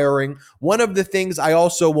backfiring? One of the things I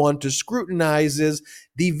also want to scrutinize is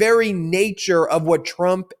the very nature of what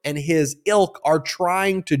Trump and his ilk are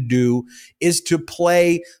trying to do is to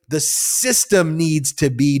play the system needs to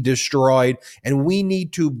be destroyed, and we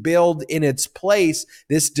need to build in its place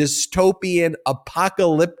this dystopian,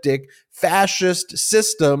 apocalyptic, fascist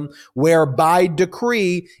system where by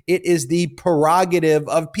decree it is the prerogative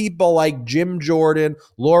of people like Jim Jordan,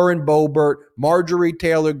 Lauren Boebert, Marjorie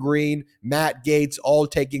Taylor Greene, Matt Gaetz, all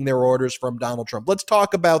taking their orders from Donald Trump. Let's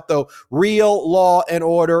talk about, though, real law and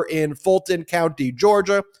order in Fulton County,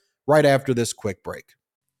 Georgia, right after this quick break.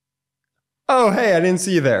 Oh, hey, I didn't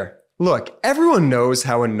see you there. Look, everyone knows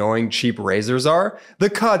how annoying cheap razors are. The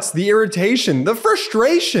cuts, the irritation, the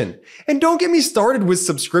frustration. And don't get me started with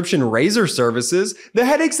subscription razor services, the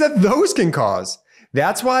headaches that those can cause.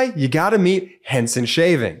 That's why you gotta meet Henson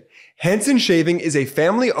Shaving. Henson Shaving is a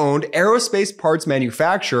family-owned aerospace parts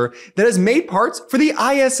manufacturer that has made parts for the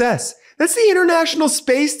ISS. That's the International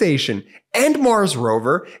Space Station and Mars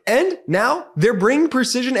rover. And now they're bringing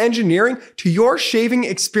precision engineering to your shaving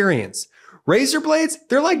experience. Razor blades,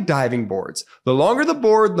 they're like diving boards. The longer the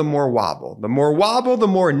board, the more wobble. The more wobble, the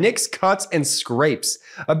more nicks, cuts, and scrapes.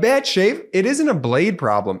 A bad shave, it isn't a blade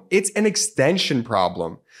problem. It's an extension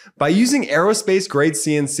problem. By using aerospace-grade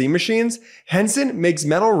CNC machines, Henson makes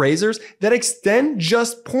metal razors that extend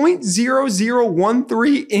just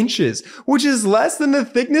 0.0013 inches, which is less than the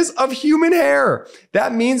thickness of human hair.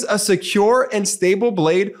 That means a secure and stable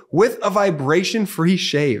blade with a vibration-free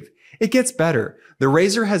shave. It gets better. The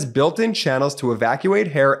razor has built-in channels to evacuate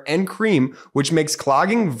hair and cream, which makes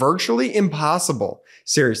clogging virtually impossible.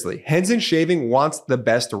 Seriously, Henson Shaving wants the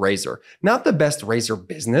best razor, not the best razor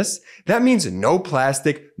business. That means no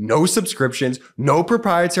plastic, no subscriptions, no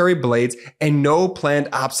proprietary blades, and no planned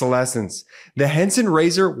obsolescence. The Henson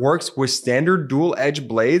razor works with standard dual-edge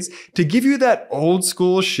blades to give you that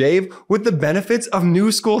old-school shave with the benefits of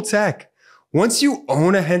new-school tech. Once you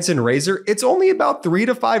own a Henson razor, it's only about $3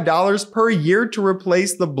 to $5 per year to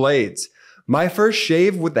replace the blades. My first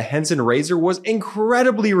shave with the Henson razor was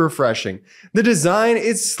incredibly refreshing. The design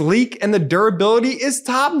is sleek and the durability is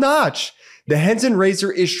top-notch. The Henson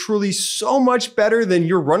razor is truly so much better than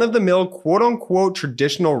your run-of-the-mill quote-unquote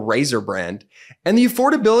traditional razor brand. And the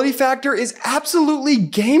affordability factor is absolutely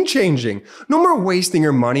game-changing. No more wasting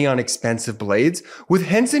your money on expensive blades. With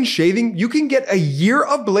Henson Shaving, you can get a year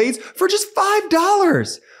of blades for just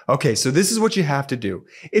 $5. Okay, so this is what you have to do.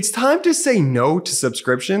 It's time to say no to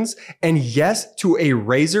subscriptions and yes to a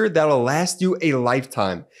razor that'll last you a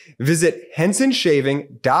lifetime. Visit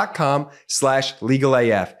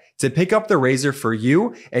hensonshaving.com/legalaf to pick up the razor for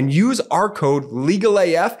you and use our code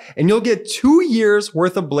LEGALAF and you'll get 2 years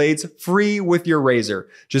worth of blades free with your razor.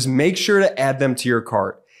 Just make sure to add them to your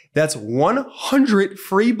cart. That's 100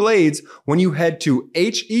 free blades when you head to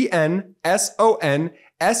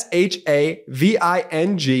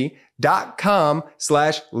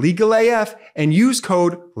hensonshaving.com/legalaf and use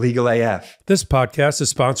code LEGALAF. This podcast is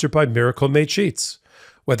sponsored by Miracle Made Sheets.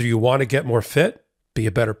 Whether you want to get more fit, be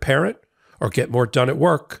a better parent, or get more done at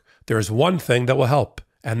work, there is one thing that will help,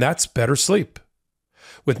 and that's better sleep.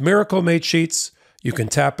 With Miracle Made Sheets, you can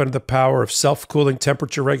tap into the power of self-cooling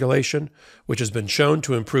temperature regulation, which has been shown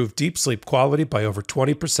to improve deep sleep quality by over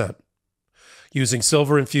 20%. Using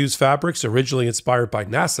silver-infused fabrics originally inspired by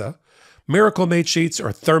NASA, Miracle Made Sheets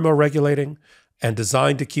are thermoregulating and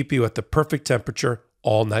designed to keep you at the perfect temperature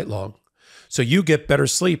all night long, so you get better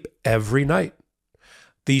sleep every night.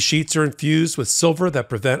 These sheets are infused with silver that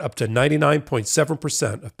prevent up to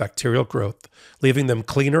 99.7% of bacterial growth, leaving them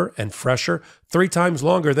cleaner and fresher 3 times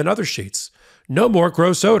longer than other sheets. No more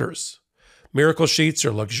gross odors. Miracle Sheets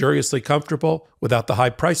are luxuriously comfortable without the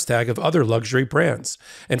high price tag of other luxury brands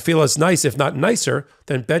and feel as nice, if not nicer,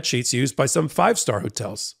 than bed sheets used by some 5-star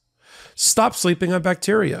hotels. Stop sleeping on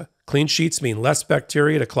bacteria. Clean sheets mean less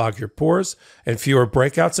bacteria to clog your pores and fewer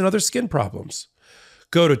breakouts and other skin problems.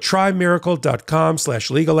 Go to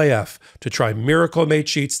trymiracle.com/legalaf to try Miracle Made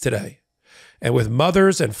Sheets today. And with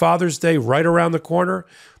Mother's and Father's Day right around the corner,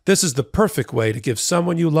 this is the perfect way to give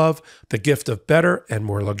someone you love the gift of better and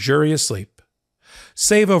more luxurious sleep.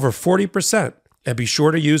 Save over 40% and be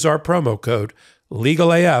sure to use our promo code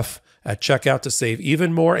LEGALAF at checkout to save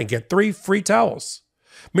even more and get 3 free towels.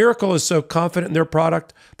 Miracle is so confident in their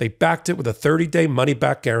product, they backed it with a 30-day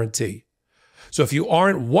money-back guarantee. So if you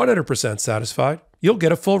aren't 100% satisfied, you'll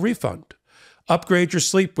get a full refund. Upgrade your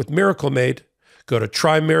sleep with Miracle Made. Go to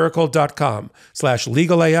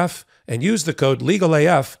trymiracle.com/legalaf and use the code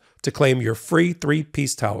LEGALAF to claim your free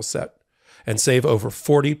 3-piece towel set and save over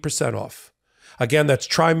 40% off. Again, that's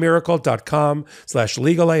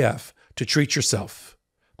trymiracle.com/legalaf to treat yourself.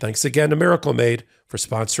 Thanks again to Miracle Made for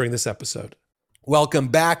sponsoring this episode. Welcome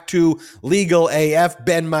back to Legal AF.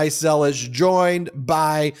 Ben Meiselas joined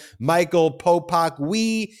by Michael Popak.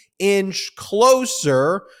 We inch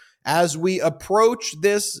closer as we approach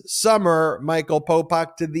this summer, Michael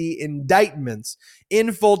Popak, to the indictments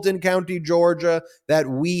in Fulton County, Georgia, that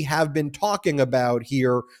we have been talking about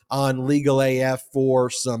here on Legal AF for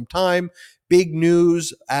some time. Big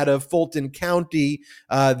news out of Fulton County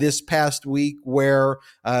this past week where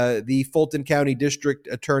the Fulton County District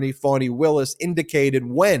Attorney Fawny Willis indicated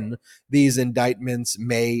when these indictments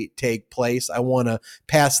may take place. I want to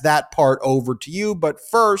pass that part over to you. But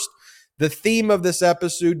first, the theme of this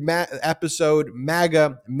episode,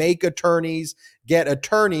 MAGA, Make Attorneys, Get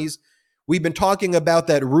Attorneys. we've been talking about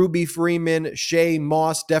that Ruby Freeman, Shay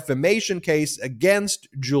Moss defamation case against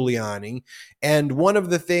Giuliani. And one of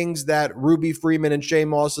the things that Ruby Freeman and Shay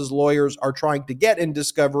Moss's lawyers are trying to get in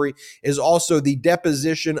discovery is also the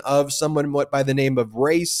deposition of someone by the name of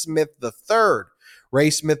Ray Smith III. Ray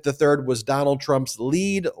Smith III was Donald Trump's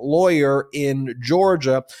lead lawyer in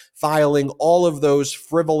Georgia, filing all of those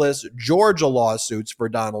frivolous Georgia lawsuits for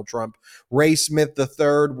Donald Trump. Ray Smith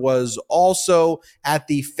III was also at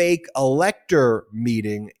the fake elector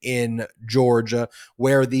meeting in Georgia,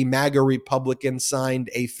 where the MAGA Republicans signed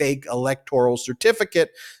a fake electoral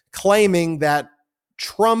certificate claiming that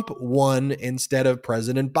Trump won instead of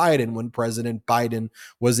President Biden, when President Biden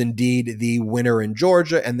was indeed the winner in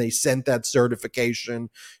Georgia, and they sent that certification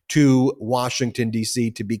to Washington, D.C.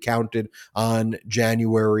 to be counted on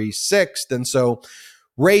January 6th. And so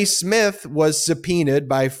Ray Smith was subpoenaed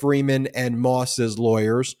by Freeman and Moss's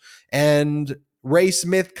lawyers, and Ray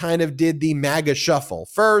Smith kind of did the MAGA shuffle.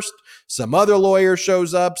 First, some other lawyer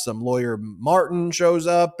shows up, some lawyer Martin shows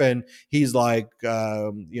up, and he's like,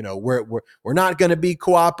 we're not going to be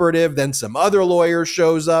cooperative. Then some other lawyer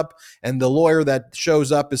shows up, and the lawyer that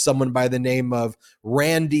shows up is someone by the name of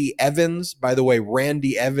Randy Evans. By the way,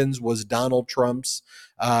 Randy Evans was Donald Trump's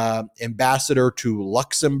ambassador to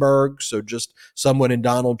Luxembourg, so just someone in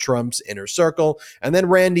Donald Trump's inner circle. And then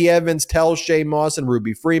Randy Evans tells Shay Moss and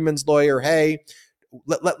Ruby Freeman's lawyer, hey,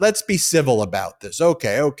 let's be civil about this.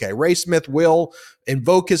 Okay. Ray Smith will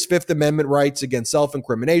invoke his Fifth Amendment rights against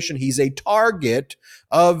self-incrimination. He's a target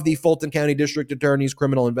of the Fulton County District Attorney's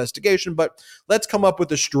criminal investigation, but let's come up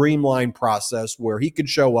with a streamlined process where he can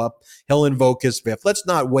show up, he'll invoke his Fifth. Let's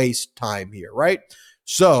not waste time here, right?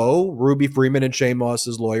 So Ruby Freeman and Shay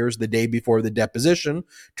Moss's lawyers, the day before the deposition,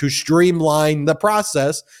 to streamline the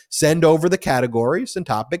process, send over the categories and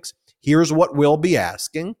topics. Here's what we'll be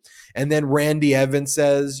asking. And then Randy Evans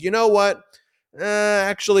says, you know what?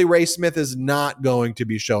 Actually, Ray Smith is not going to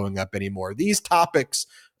be showing up anymore. These topics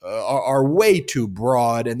are way too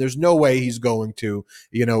broad, and there's no way he's going to,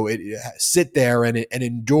 sit there and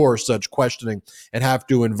endure such questioning and have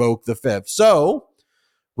to invoke the Fifth. So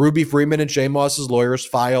Ruby Freeman and Shay Moss's lawyers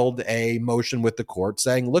filed a motion with the court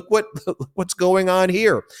saying, look what's going on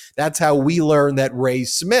here. That's how we learn that Ray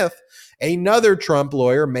Smith, another Trump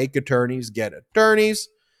lawyer, make attorneys get attorneys,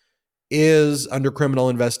 is under criminal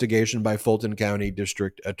investigation by Fulton County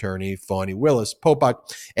District Attorney Fani Willis. Popok,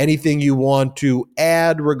 anything you want to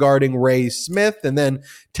add regarding Ray Smith? And then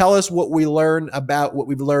tell us what we've learned about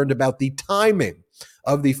the timing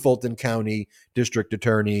of the Fulton County District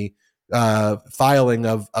Attorney filing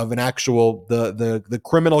of an actual the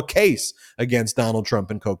criminal case against Donald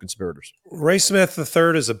Trump and co-conspirators. Ray Smith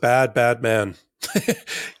III is a bad man.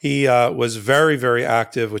 He was very, very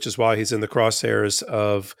active, which is why he's in the crosshairs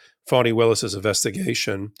of Fani Willis's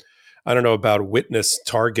investigation. I don't know about witness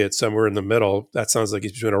target, somewhere in the middle. That sounds like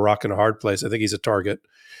he's between a rock and a hard place. I think he's a target.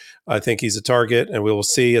 And we will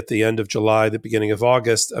see at the end of July, the beginning of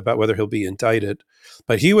August, about whether he'll be indicted.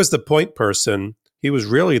 But he was the point person. He was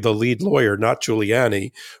really the lead lawyer, not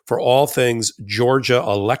Giuliani, for all things Georgia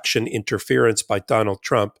election interference by Donald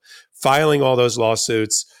Trump, filing all those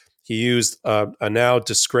lawsuits. He used a now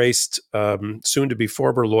disgraced, soon-to-be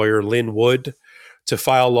former lawyer, Lynn Wood, to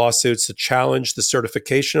file lawsuits to challenge the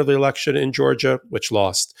certification of the election in Georgia, which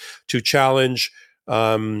lost, to challenge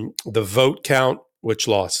the vote count, which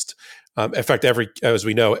lost. In fact, as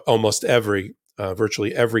we know,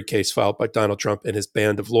 virtually every case filed by Donald Trump and his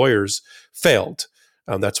band of lawyers failed.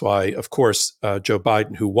 That's why, of course, Joe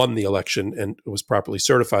Biden, who won the election and was properly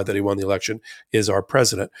certified that he won the election, is our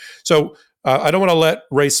president. So I don't want to let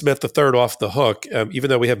Ray Smith III off the hook, even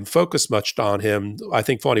though we haven't focused much on him. I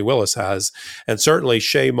think Fani Willis has, and certainly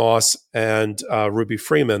Shay Moss and Ruby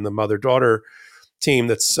Freeman, the mother-daughter team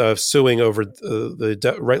that's suing over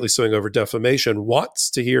rightly suing over defamation, wants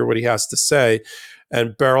to hear what he has to say.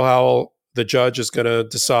 And Beryl Howell, the judge, is going to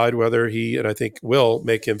decide whether he, and I think will,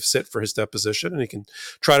 make him sit for his deposition, and he can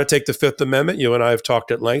try to take the Fifth Amendment. You and I have talked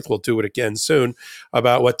at length, we'll do it again soon,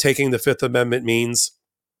 about what taking the Fifth Amendment means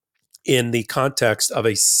in the context of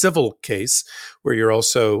a civil case where you're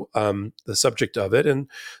also the subject of it. And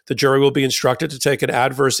the jury will be instructed to take an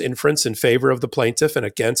adverse inference in favor of the plaintiff and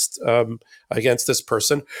against this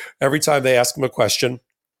person every time they ask him a question.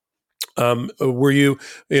 Were you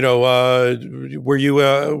involved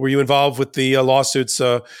with the lawsuits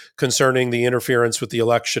concerning the interference with the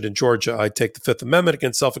election in Georgia? I take the Fifth Amendment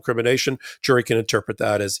against self-incrimination. Jury can interpret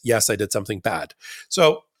that as, yes, I did something bad.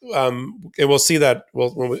 So, and we'll see that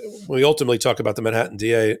when we ultimately talk about the Manhattan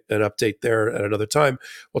DA, an update there at another time.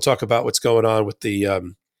 We'll talk about what's going on with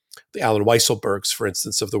the the Alan Weisselbergs, for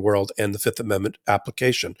instance, of the world, and the Fifth Amendment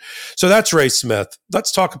application. So that's Ray Smith.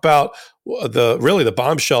 Let's talk about the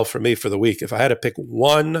bombshell for me for the week. If I had to pick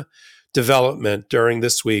one development during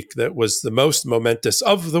this week that was the most momentous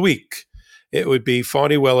of the week, it would be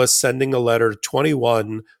Fani Willis sending a letter to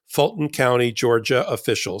 21 Fulton County, Georgia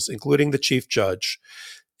officials, including the chief judge,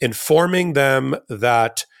 informing them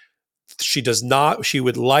that she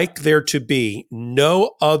would like there to be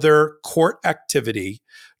no other court activity,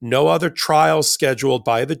 no other trials scheduled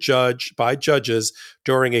by judges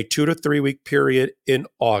during a 2 to 3 week period in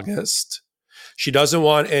August. She doesn't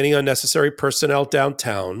want any unnecessary personnel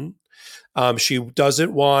downtown. She wants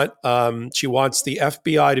the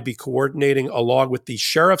FBI to be coordinating along with the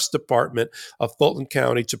Sheriff's Department of Fulton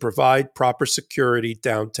County to provide proper security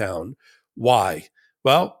downtown. Why?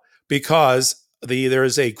 Well, because there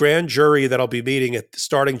is a grand jury that'll be meeting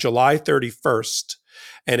starting July 31st.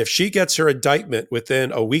 And if she gets her indictment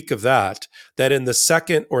within a week of that, then in the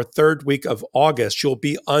second or third week of August, she'll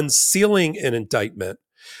be unsealing an indictment.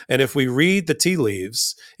 And if we read the tea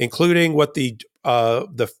leaves, including what the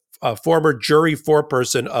former jury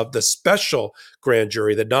foreperson of the special grand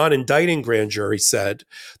jury, the non-indicting grand jury, said,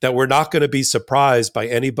 that we're not going to be surprised by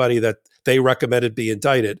anybody that they recommended be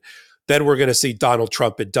indicted, then we're going to see Donald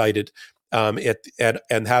Trump indicted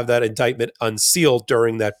and have that indictment unsealed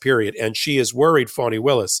during that period. And she is worried, Fani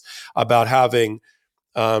Willis, about having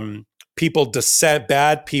bad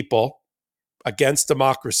people against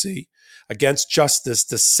democracy, against justice,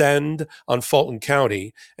 descend on Fulton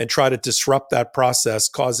County and try to disrupt that process,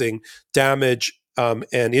 causing damage and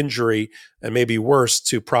injury, and maybe worse,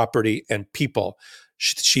 to property and people.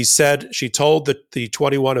 She told the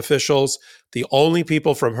 21 officials, the only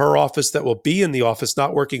people from her office that will be in the office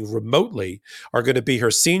not working remotely are going to be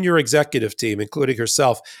her senior executive team, including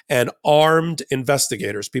herself, and armed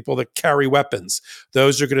investigators, people that carry weapons.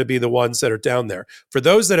 Those are going to be the ones that are down there. For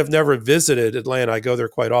those that have never visited Atlanta, I go there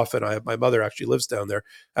quite often. My mother actually lives down there,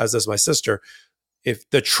 as does my sister. If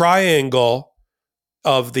the triangle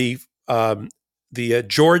of the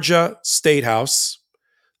Georgia State House,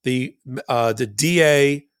 the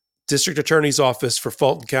DA, District Attorney's office for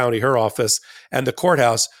Fulton County, her office, and the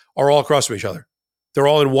courthouse are all across from each other. They're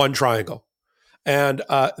all in one triangle. And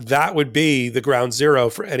that would be the ground zero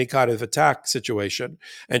for any kind of attack situation.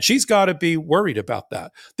 And she's got to be worried about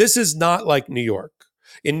that. This is not like New York.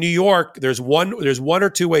 In New York, there's one or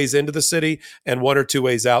two ways into the city and one or two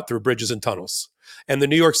ways out through bridges and tunnels. And the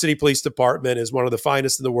New York City Police Department is one of the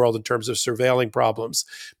finest in the world in terms of surveilling problems.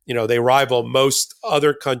 You know, they rival most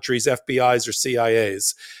other countries' FBIs or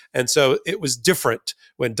CIAs. And so it was different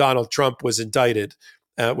when Donald Trump was indicted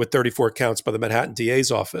with 34 counts by the Manhattan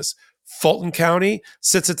DA's office. Fulton County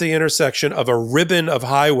sits at the intersection of a ribbon of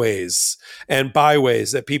highways and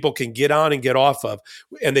byways that people can get on and get off of,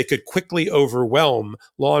 and they could quickly overwhelm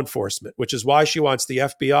law enforcement, which is why she wants the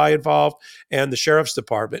FBI involved and the Sheriff's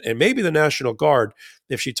Department and maybe the National Guard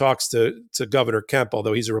if she talks to Governor Kemp,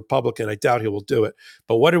 although he's a Republican. I doubt he will do it.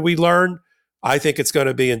 But what did we learn? I think it's going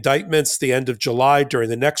to be indictments the end of July during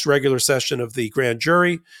the next regular session of the grand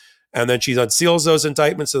jury. And then she unseals those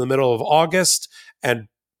indictments in the middle of August. And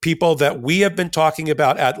people that we have been talking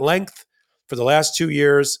about at length for the last 2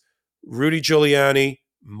 years, Rudy Giuliani,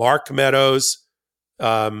 Mark Meadows,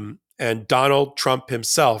 and Donald Trump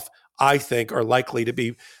himself, I think are likely to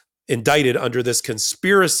be indicted under this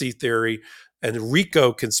conspiracy theory and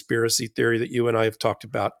RICO conspiracy theory that you and I have talked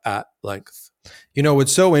about at length. You know,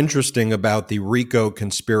 what's so interesting about the RICO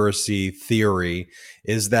conspiracy theory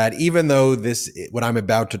is that even though what I'm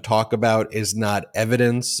about to talk about is not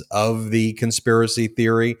evidence of the conspiracy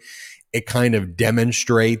theory, it kind of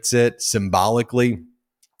demonstrates it symbolically.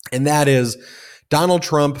 And that is, Donald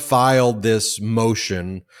Trump filed this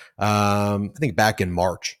motion, I think back in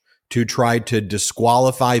March, to try to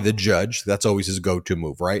disqualify the judge. That's always his go-to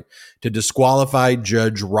move, right? To disqualify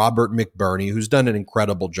Judge Robert McBurney, who's done an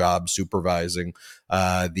incredible job supervising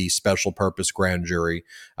the special purpose grand jury,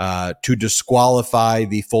 to disqualify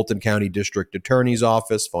the Fulton County District Attorney's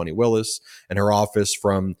Office, Fani Willis, and her office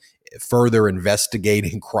from further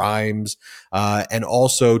investigating crimes, and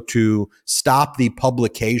also to stop the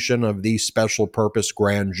publication of the special purpose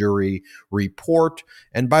grand jury report.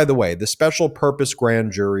 And by the way, the special purpose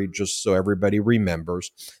grand jury, just so everybody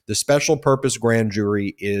remembers, the special purpose grand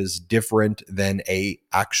jury is different than an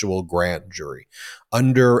actual grand jury.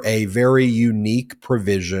 Under a very unique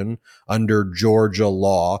provision under Georgia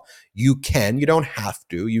law, you don't have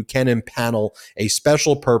to, you can impanel a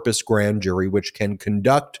special purpose grand jury which can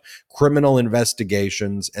conduct criminal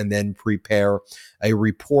investigations and then prepare a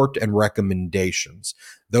report and recommendations.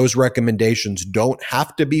 Those recommendations don't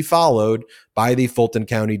have to be followed by the Fulton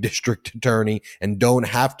County District Attorney and don't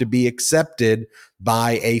have to be accepted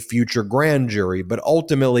by a future grand jury. But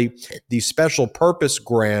ultimately, the special purpose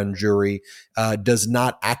grand jury does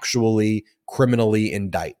not actually criminally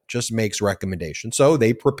indict, just makes recommendations. So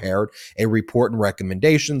they prepared a report and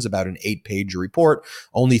recommendations, about an 8-page report.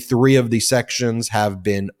 Only 3 of the sections have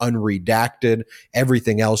been unredacted.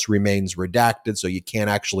 Everything else remains redacted, so you can't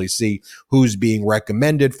actually see who's being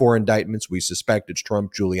recommended for indictments. We suspect it's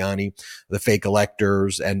Trump, Giuliani, the fake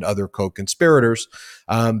electors, and other co-conspirators.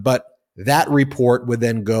 But that report would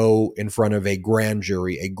then go in front of a grand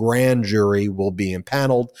jury. A grand jury will be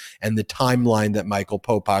impaneled, and the timeline that Michael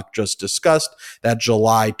Popak just discussed, that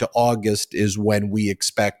July to August, is when we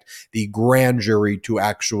expect the grand jury to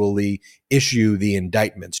actually issue the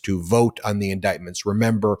indictments, to vote on the indictments.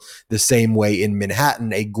 Remember, the same way in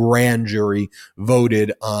Manhattan, a grand jury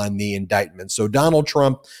voted on the indictments. So Donald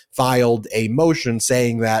Trump filed a motion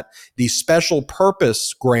saying that the special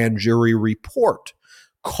purpose grand jury report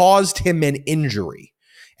caused him an injury,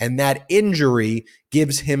 and that injury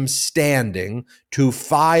gives him standing to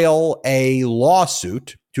file a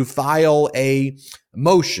lawsuit, to file a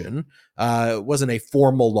motion. It wasn't a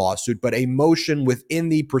formal lawsuit, but a motion within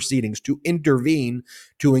the proceedings to intervene,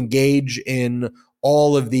 to engage in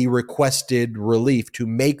all of the requested relief, to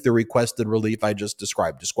make the requested relief I just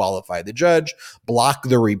described: disqualify the judge, block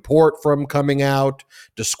the report from coming out,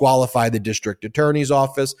 disqualify the district attorney's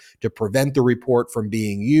office, to prevent the report from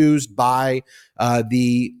being used by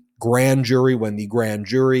the grand jury when the grand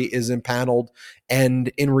jury is impaneled. And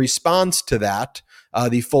in response to that,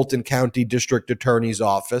 the Fulton County District Attorney's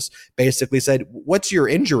Office basically said, what's your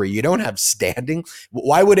injury? You don't have standing.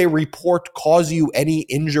 Why would a report cause you any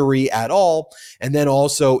injury at all? And then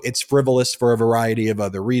also, it's frivolous for a variety of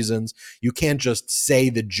other reasons. You can't just say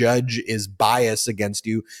the judge is biased against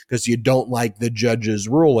you because you don't like the judge's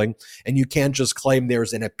ruling. And you can't just claim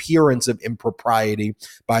there's an appearance of impropriety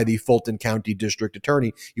by the Fulton County District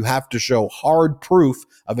Attorney. You have to show hard proof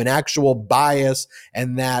of an actual bias,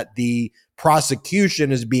 and that the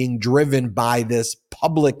prosecution is being driven by this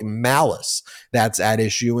public malice that's at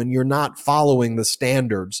issue, and you're not following the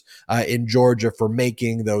standards in Georgia for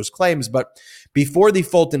making those claims. But before the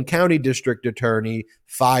Fulton County District Attorney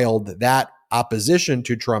filed that opposition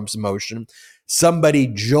to Trump's motion, somebody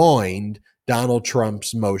joined Donald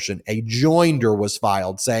Trump's motion. A joinder was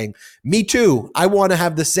filed saying, me too, I want to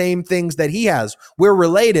have the same things that he has. We're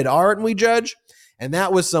related, aren't we, Judge? And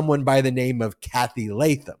that was someone by the name of Kathy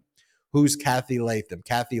Latham. Who's Kathy Latham?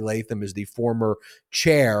 Kathy Latham is the former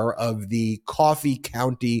chair of the Coffee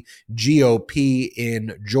County GOP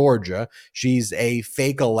in Georgia. She's a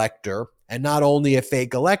fake elector, and not only a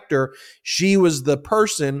fake elector, she was the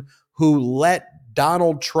person who let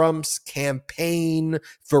Donald Trump's campaign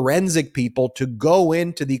forensic people to go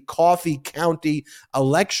into the Coffee County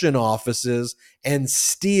election offices and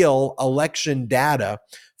steal election data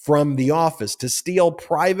from the office, to steal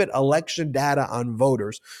private election data on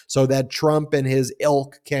voters so that Trump and his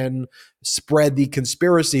ilk can spread the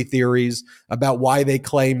conspiracy theories about why they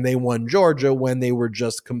claim they won Georgia when they were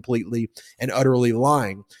just completely and utterly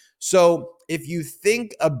lying. So if you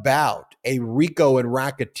think about a RICO and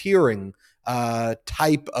racketeering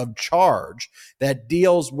type of charge that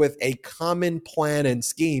deals with a common plan and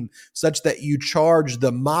scheme such that you charge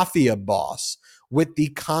the mafia boss with the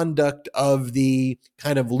conduct of the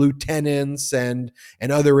kind of lieutenants and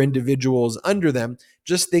other individuals under them,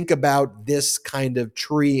 just think about this kind of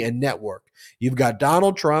tree and network. You've got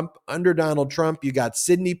Donald Trump. Under Donald Trump, you got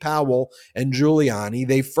Sidney Powell and Giuliani.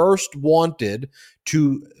 They first wanted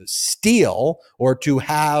to steal, or to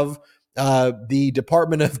have the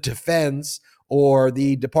Department of Defense or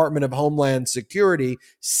the Department of Homeland Security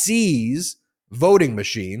seize voting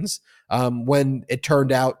machines. When it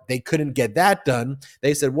turned out they couldn't get that done,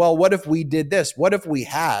 they said, well, what if we did this? What if we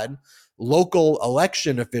had local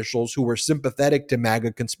election officials who were sympathetic to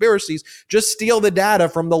MAGA conspiracies just steal the data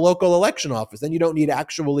from the local election office? Then you don't need to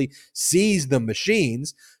actually seize the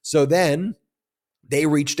machines. So then they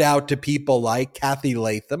reached out to people like Kathy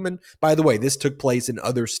Latham. And by the way, this took place in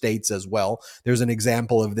other states as well. There's an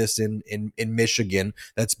example of this in Michigan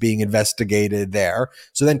that's being investigated there.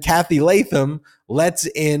 So then Kathy Latham lets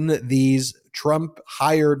in these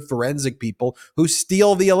Trump-hired forensic people who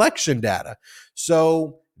steal the election data.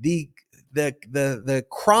 So the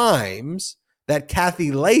crimes that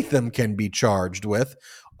Kathy Latham can be charged with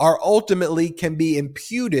are ultimately can be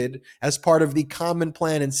imputed as part of the common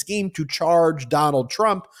plan and scheme to charge Donald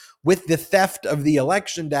Trump with the theft of the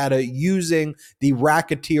election data using the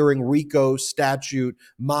racketeering RICO statute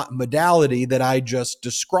modality that I just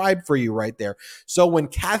described for you right there. So when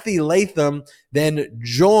Kathy Latham then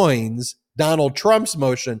joins Donald Trump's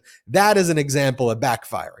motion, that is an example of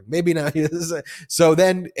backfiring. Maybe not. So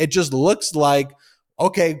then it just looks like,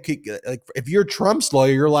 okay, if you're Trump's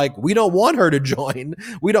lawyer, you're like, we don't want her to join.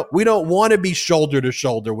 We don't want to be shoulder to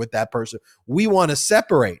shoulder with that person. We want to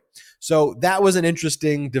separate. So that was an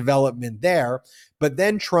interesting development there. But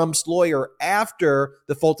then Trump's lawyer, after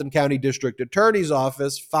the Fulton County District Attorney's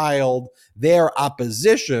Office filed their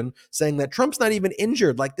opposition, saying that Trump's not even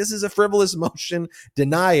injured, like this is a frivolous motion,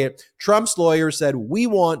 deny it. Trump's lawyer said, we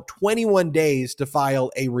want 21 days to file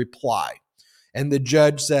a reply. And the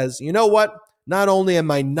judge says, you know what? Not only am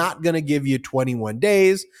I not going to give you 21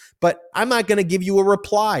 days, but I'm not going to give you a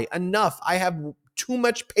reply. Enough. I have too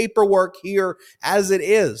much paperwork here as it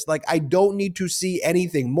is. Like, I don't need to see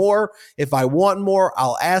anything more. If I want more,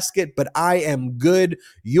 I'll ask it, but I am good.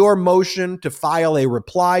 Your motion to file a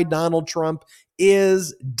reply, Donald Trump,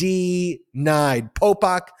 is denied.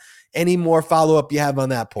 Popok, any more follow-up you have on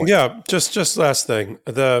that point? Yeah, just last thing.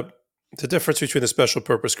 The difference between the special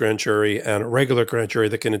purpose grand jury and a regular grand jury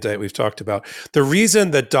that can indict, we've talked about. The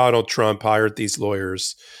reason that Donald Trump hired these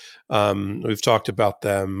lawyers, we've talked about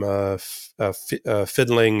them,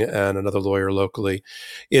 Fidling and another lawyer locally,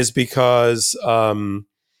 is because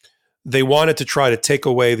they wanted to try to take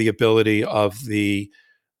away the ability of the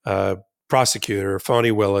prosecutor,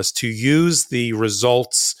 Fani Willis, to use the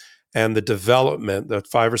results and the development, the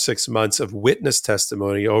 5 or 6 months of witness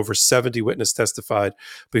testimony, over 70 witnesses testified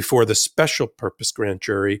before the special purpose grand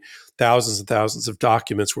jury. Thousands and thousands of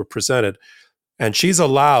documents were presented. And she's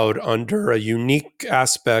allowed, under a unique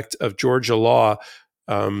aspect of Georgia law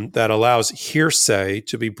that allows hearsay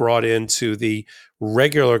to be brought into the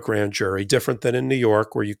regular grand jury, different than in New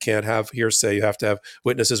York, where you can't have hearsay. You have to have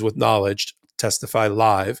witnesses with knowledge testify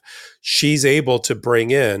live. She's able to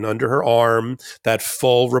bring in under her arm that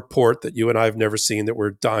full report that you and I have never seen, that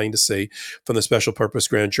we're dying to see, from the special purpose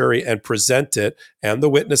grand jury, and present it, and the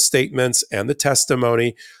witness statements and the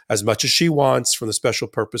testimony, as much as she wants from the special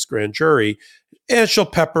purpose grand jury. And she'll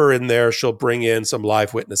pepper in there, she'll bring in some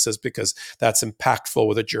live witnesses because that's impactful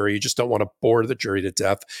with a jury. You just don't want to bore the jury to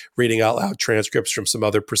death reading out loud transcripts from some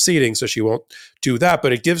other proceedings, so she won't do that.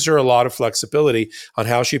 But it gives her a lot of flexibility on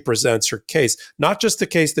how she presents her case, not just the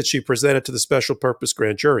case that she presented to the special purpose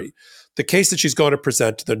grand jury, the case that she's going to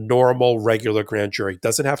present to the normal, regular grand jury.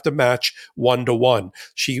 Doesn't have to match one-to-one.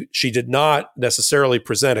 She did not necessarily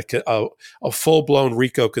present a full-blown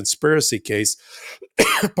RICO conspiracy case,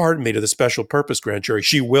 pardon me, to the special purpose grand jury.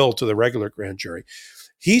 She will to the regular grand jury.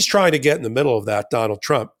 He's trying to get in the middle of that, Donald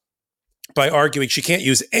Trump, by arguing she can't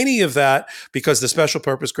use any of that because the special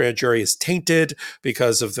purpose grand jury is tainted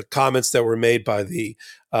because of the comments that were made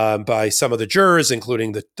by some of the jurors,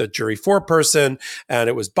 including the jury foreperson, and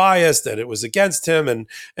it was biased and it was against him, and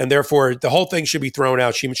therefore the whole thing should be thrown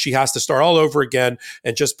out. She has to start all over again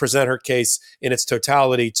and just present her case in its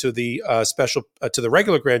totality to the to the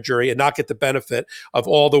regular grand jury, and not get the benefit of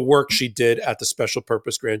all the work she did at the special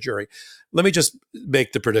purpose grand jury. Let me just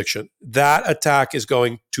make the prediction. That attack is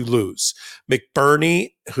going to lose.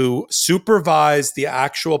 McBurney, who supervised the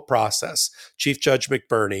actual process, Chief Judge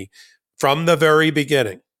McBurney, from the very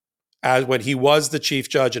beginning, as when he was the chief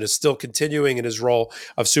judge and is still continuing in his role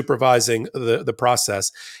of supervising the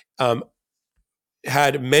process,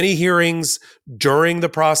 had many hearings during the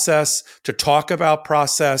process to talk about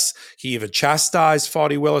process. He even chastised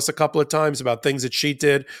Fani Willis a couple of times about things that she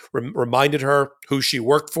did, reminded her who she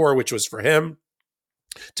worked for, which was for him,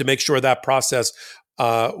 to make sure that process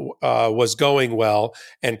was going well,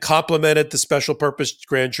 and complimented the special purpose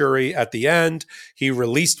grand jury at the end. He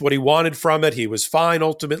released what he wanted from it. He was fine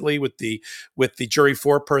ultimately with the jury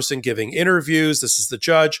foreperson giving interviews. This is the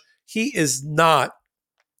judge. He is not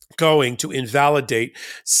going to invalidate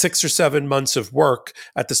 6 or 7 months of work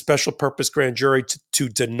at the special purpose grand jury to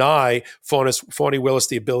deny Fani Willis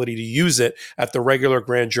the ability to use it at the regular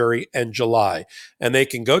grand jury in July. And they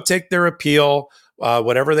can go take their appeal.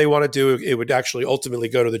 Whatever they want to do, it would actually ultimately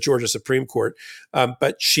go to the Georgia Supreme Court.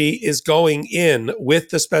 But she is going in with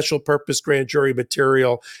the special purpose grand jury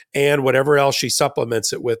material and whatever else she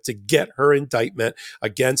supplements it with to get her indictment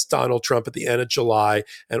against Donald Trump at the end of July.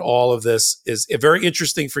 And all of this is very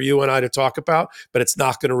interesting for you and I to talk about, but it's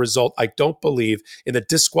not going to result, I don't believe, in the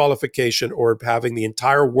disqualification or having the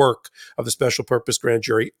entire work of the special purpose grand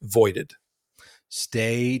jury voided.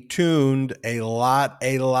 Stay tuned. A lot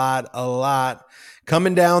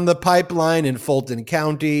coming down the pipeline in Fulton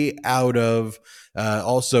County out of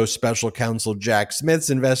also special counsel Jack Smith's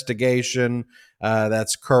investigation.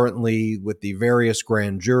 that's currently with the various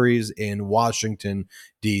grand juries in Washington,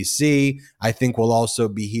 D.C. I think we'll also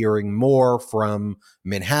be hearing more from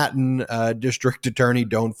Manhattan District Attorney.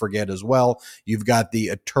 Don't forget as well, you've got the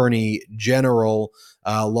Attorney General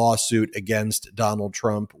lawsuit against Donald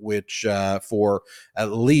Trump, which for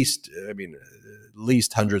at least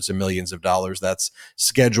hundreds of millions of dollars. That's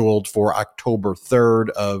scheduled for October 3rd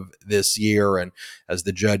of this year. And as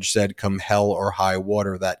the judge said, come hell or high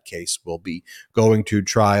water, that case will be going to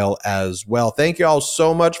trial as well. Thank you all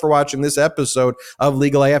so much for watching this episode of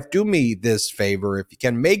Legal AF. Do me this favor, if you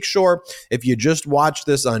can, make sure if you just watch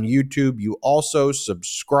this on YouTube, you also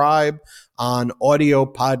subscribe on audio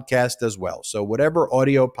podcast as well. So whatever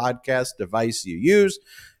audio podcast device you use,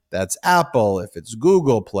 that's Apple, if it's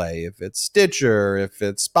Google Play, if it's Stitcher, if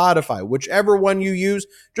it's Spotify, whichever one you use,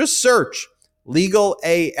 just search Legal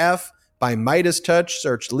AF by Midas Touch,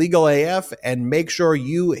 search Legal AF, and make sure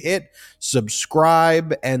you hit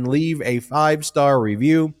subscribe and leave a 5-star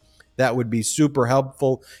review. That would be super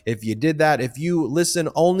helpful if you did that. If you listen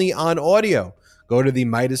only on audio, go to the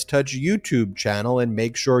Midas Touch YouTube channel and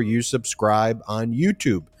make sure you subscribe on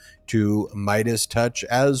YouTube to Midas Touch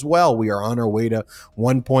as well. We are on our way to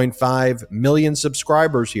 1.5 million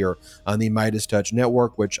subscribers here on the Midas Touch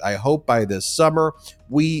Network, which I hope by this summer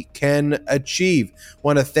we can achieve.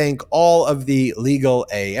 Want to thank all of the Legal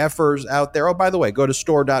AFers out there. Oh, by the way, go to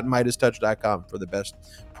store.midastouch.com for the best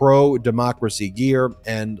pro-democracy gear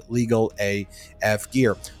and Legal AF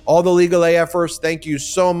gear. All the Legal AFers, thank you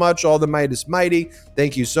so much. All the Midas Mighty,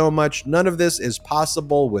 thank you so much. None of this is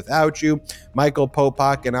possible without you. Michael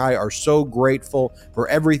Popak and I are so grateful for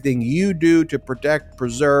everything you do to protect,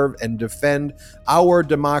 preserve, and defend our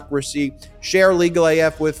democracy. Share Legal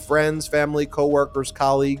AF with friends, family, coworkers,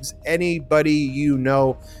 colleagues, anybody you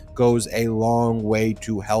know. Goes a long way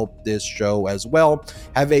to help this show as well.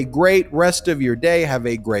 Have a great rest of your day. Have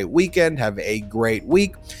a great weekend. Have a great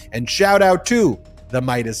week. And shout out to the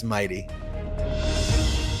Midas Mighty.